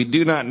weakness. We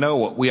do not know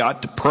what we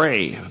ought to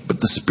pray,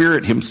 but the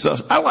Spirit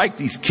Himself. I like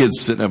these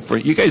kids sitting up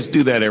front. You guys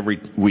do that every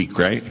week,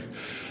 right?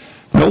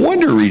 No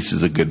wonder Reese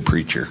is a good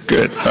preacher.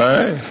 Good. All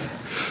right.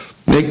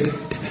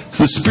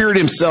 The Spirit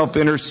Himself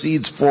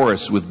intercedes for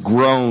us with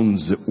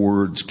groans that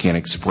words can't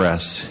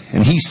express.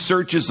 And He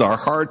searches our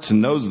hearts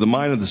and knows the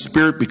mind of the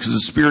Spirit because the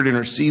Spirit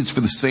intercedes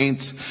for the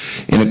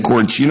saints in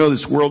accordance. You know,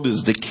 this world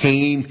is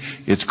decaying.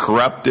 It's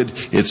corrupted.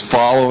 It's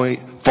fallen.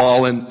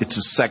 It's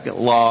a second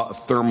law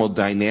of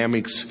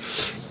thermodynamics.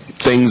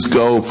 Things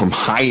go from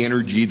high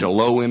energy to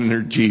low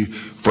energy,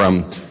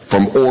 from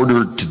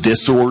order to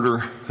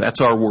disorder. That's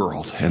our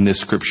world. And this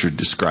scripture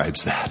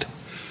describes that.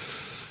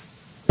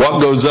 What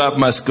goes up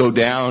must go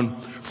down.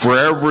 For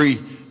every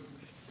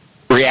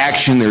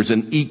reaction, there's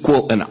an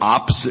equal and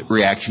opposite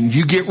reaction.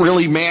 You get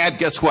really mad,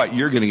 guess what?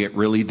 You're going to get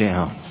really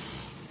down.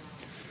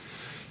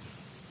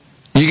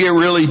 You get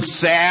really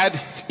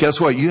sad, guess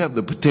what? You have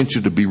the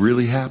potential to be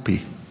really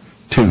happy,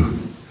 too.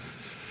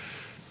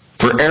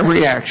 For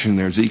every action,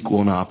 there's equal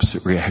and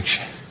opposite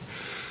reaction.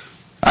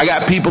 I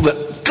got people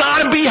that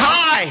gotta be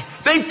high.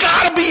 They've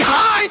gotta be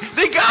high.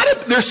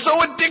 They're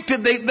so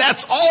addicted.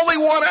 That's all they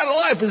want out of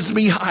life is to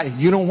be high.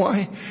 You know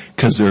why?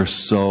 Because they're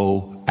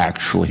so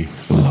actually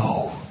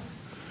low.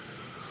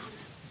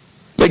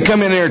 They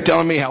come in there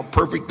telling me how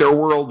perfect their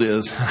world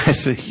is. I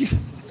say,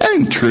 that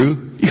ain't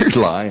true. You're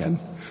lying.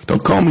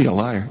 Don't call me a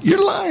liar.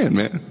 You're lying,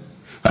 man.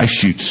 I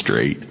shoot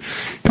straight.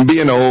 And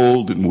being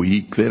old and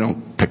weak, they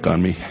don't pick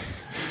on me.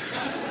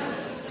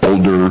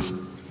 Older.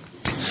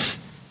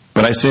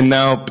 But I say,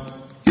 no,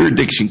 your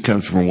addiction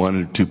comes from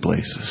one or two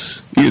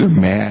places. You're either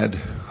mad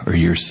or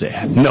you're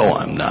sad. No,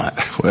 I'm not.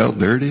 Well,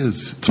 there it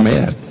is. It's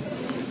mad.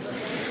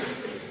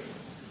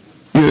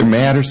 You're either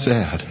mad or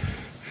sad.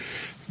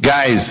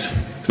 Guys,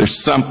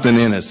 there's something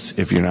in us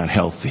if you're not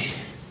healthy.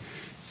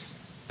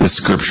 This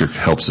scripture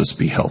helps us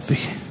be healthy.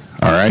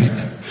 All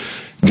right?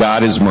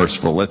 God is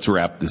merciful. Let's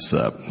wrap this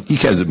up. You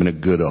guys have been a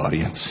good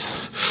audience.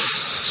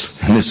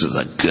 And this was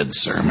a good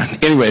sermon.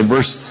 Anyway,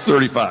 verse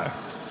 35.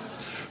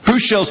 Who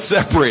shall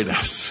separate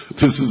us?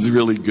 This is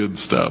really good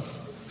stuff.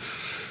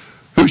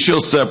 Who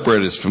shall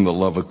separate us from the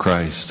love of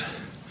Christ?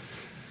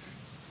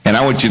 And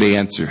I want you to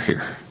answer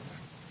here.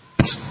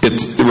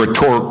 It's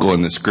rhetorical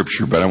in the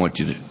scripture, but I want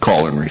you to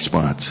call in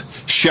response.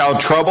 Shall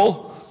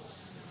trouble?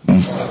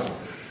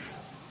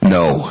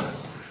 No.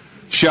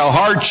 Shall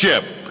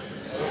hardship?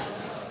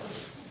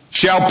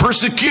 Shall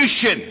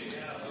persecution?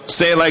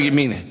 Say it like you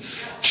mean it.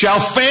 Shall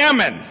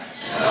famine?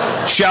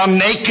 Shall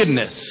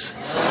nakedness?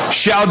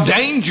 Shall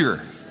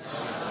danger?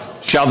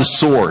 Shall the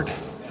sword?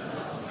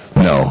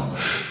 No.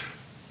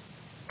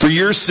 For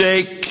your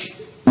sake,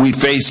 we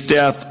face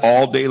death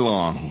all day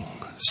long,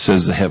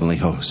 says the heavenly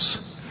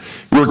hosts.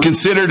 We're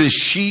considered as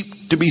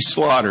sheep to be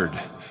slaughtered.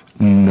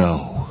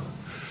 No.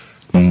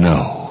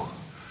 No.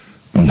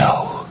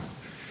 No.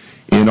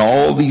 In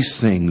all these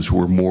things,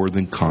 we're more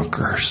than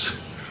conquerors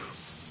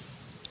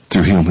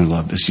through Him who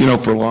loved us. You know,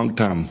 for a long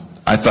time,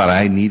 I thought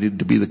I needed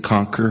to be the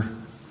conqueror.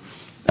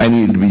 I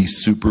needed to be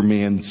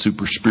Superman,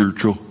 super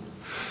spiritual.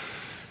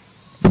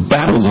 The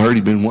battle's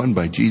already been won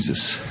by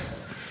Jesus.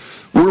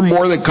 We're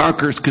more than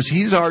conquerors because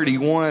He's already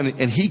won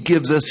and He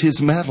gives us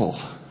His medal.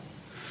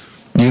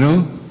 You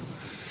know?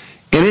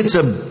 And it's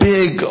a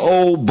big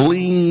old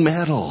bling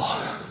medal.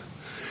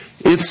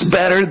 It's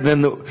better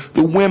than the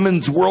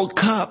Women's World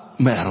Cup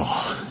medal.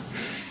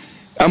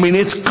 I mean,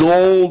 it's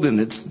gold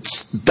and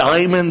it's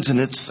diamonds and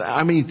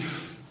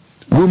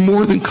we're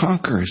more than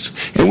conquerors.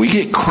 And we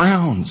get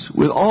crowns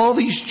with all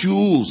these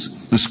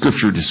jewels the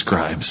Scripture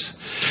describes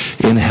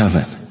in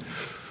heaven.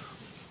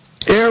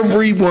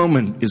 Every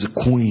woman is a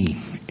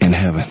queen in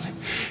heaven.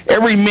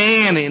 Every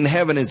man in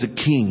heaven is a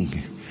king.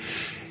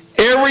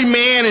 Every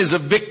man is a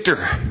victor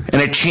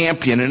and a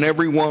champion, and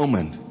every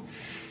woman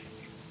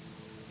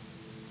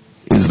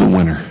is the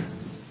winner.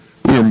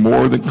 We are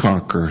more than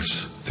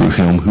conquerors through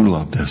Him who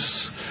loved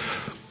us.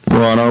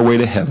 We're on our way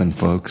to heaven,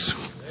 folks,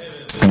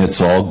 and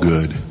it's all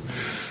good.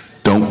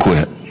 Don't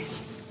quit.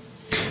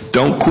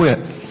 Don't quit.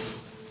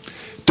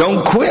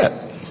 Don't quit.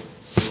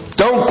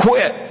 Don't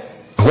quit.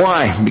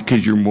 Why?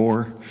 Because you're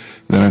more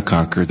than a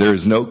conqueror. There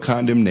is no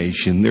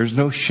condemnation. There's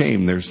no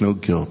shame. There's no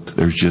guilt.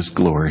 There's just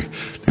glory.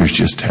 There's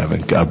just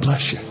heaven. God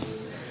bless you.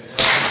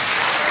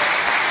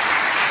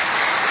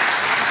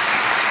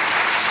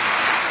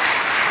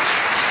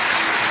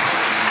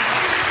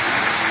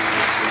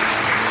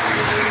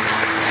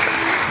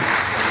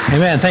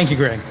 Amen. Thank you,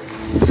 Greg.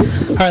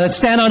 All right, let's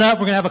stand on up.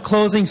 We're going to have a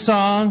closing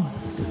song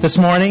this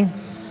morning.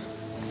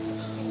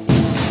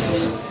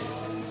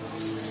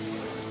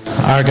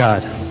 Our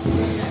God.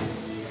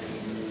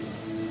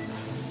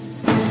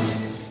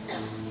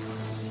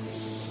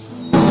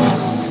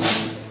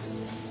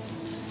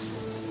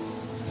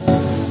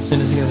 As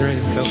soon as you guys are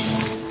ready, go.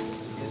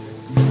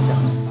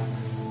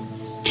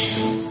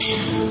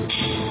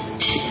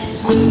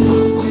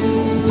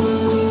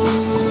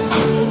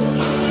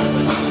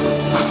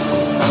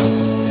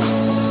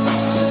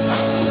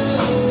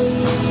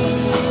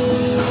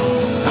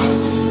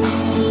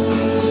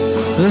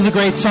 This is a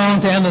great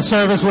song to end the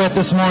service with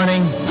this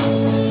morning,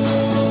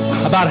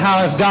 about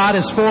how if God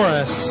is for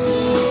us,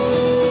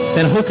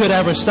 then who could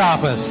ever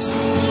stop us?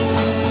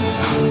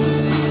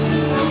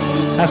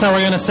 That's how we're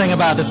going to sing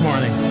about this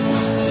morning.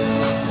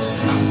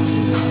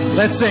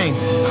 Let's sing.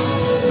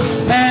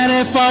 And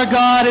if our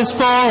God is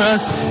for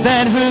us,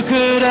 then who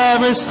could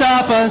ever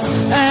stop us?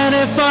 And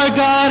if our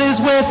God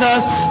is with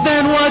us,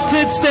 then what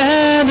could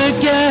stand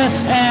again?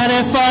 And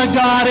if our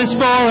God is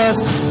for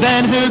us,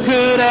 then who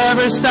could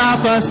ever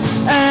stop us?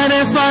 And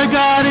if our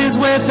God is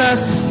with us,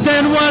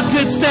 then what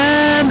could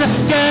stand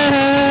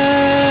again?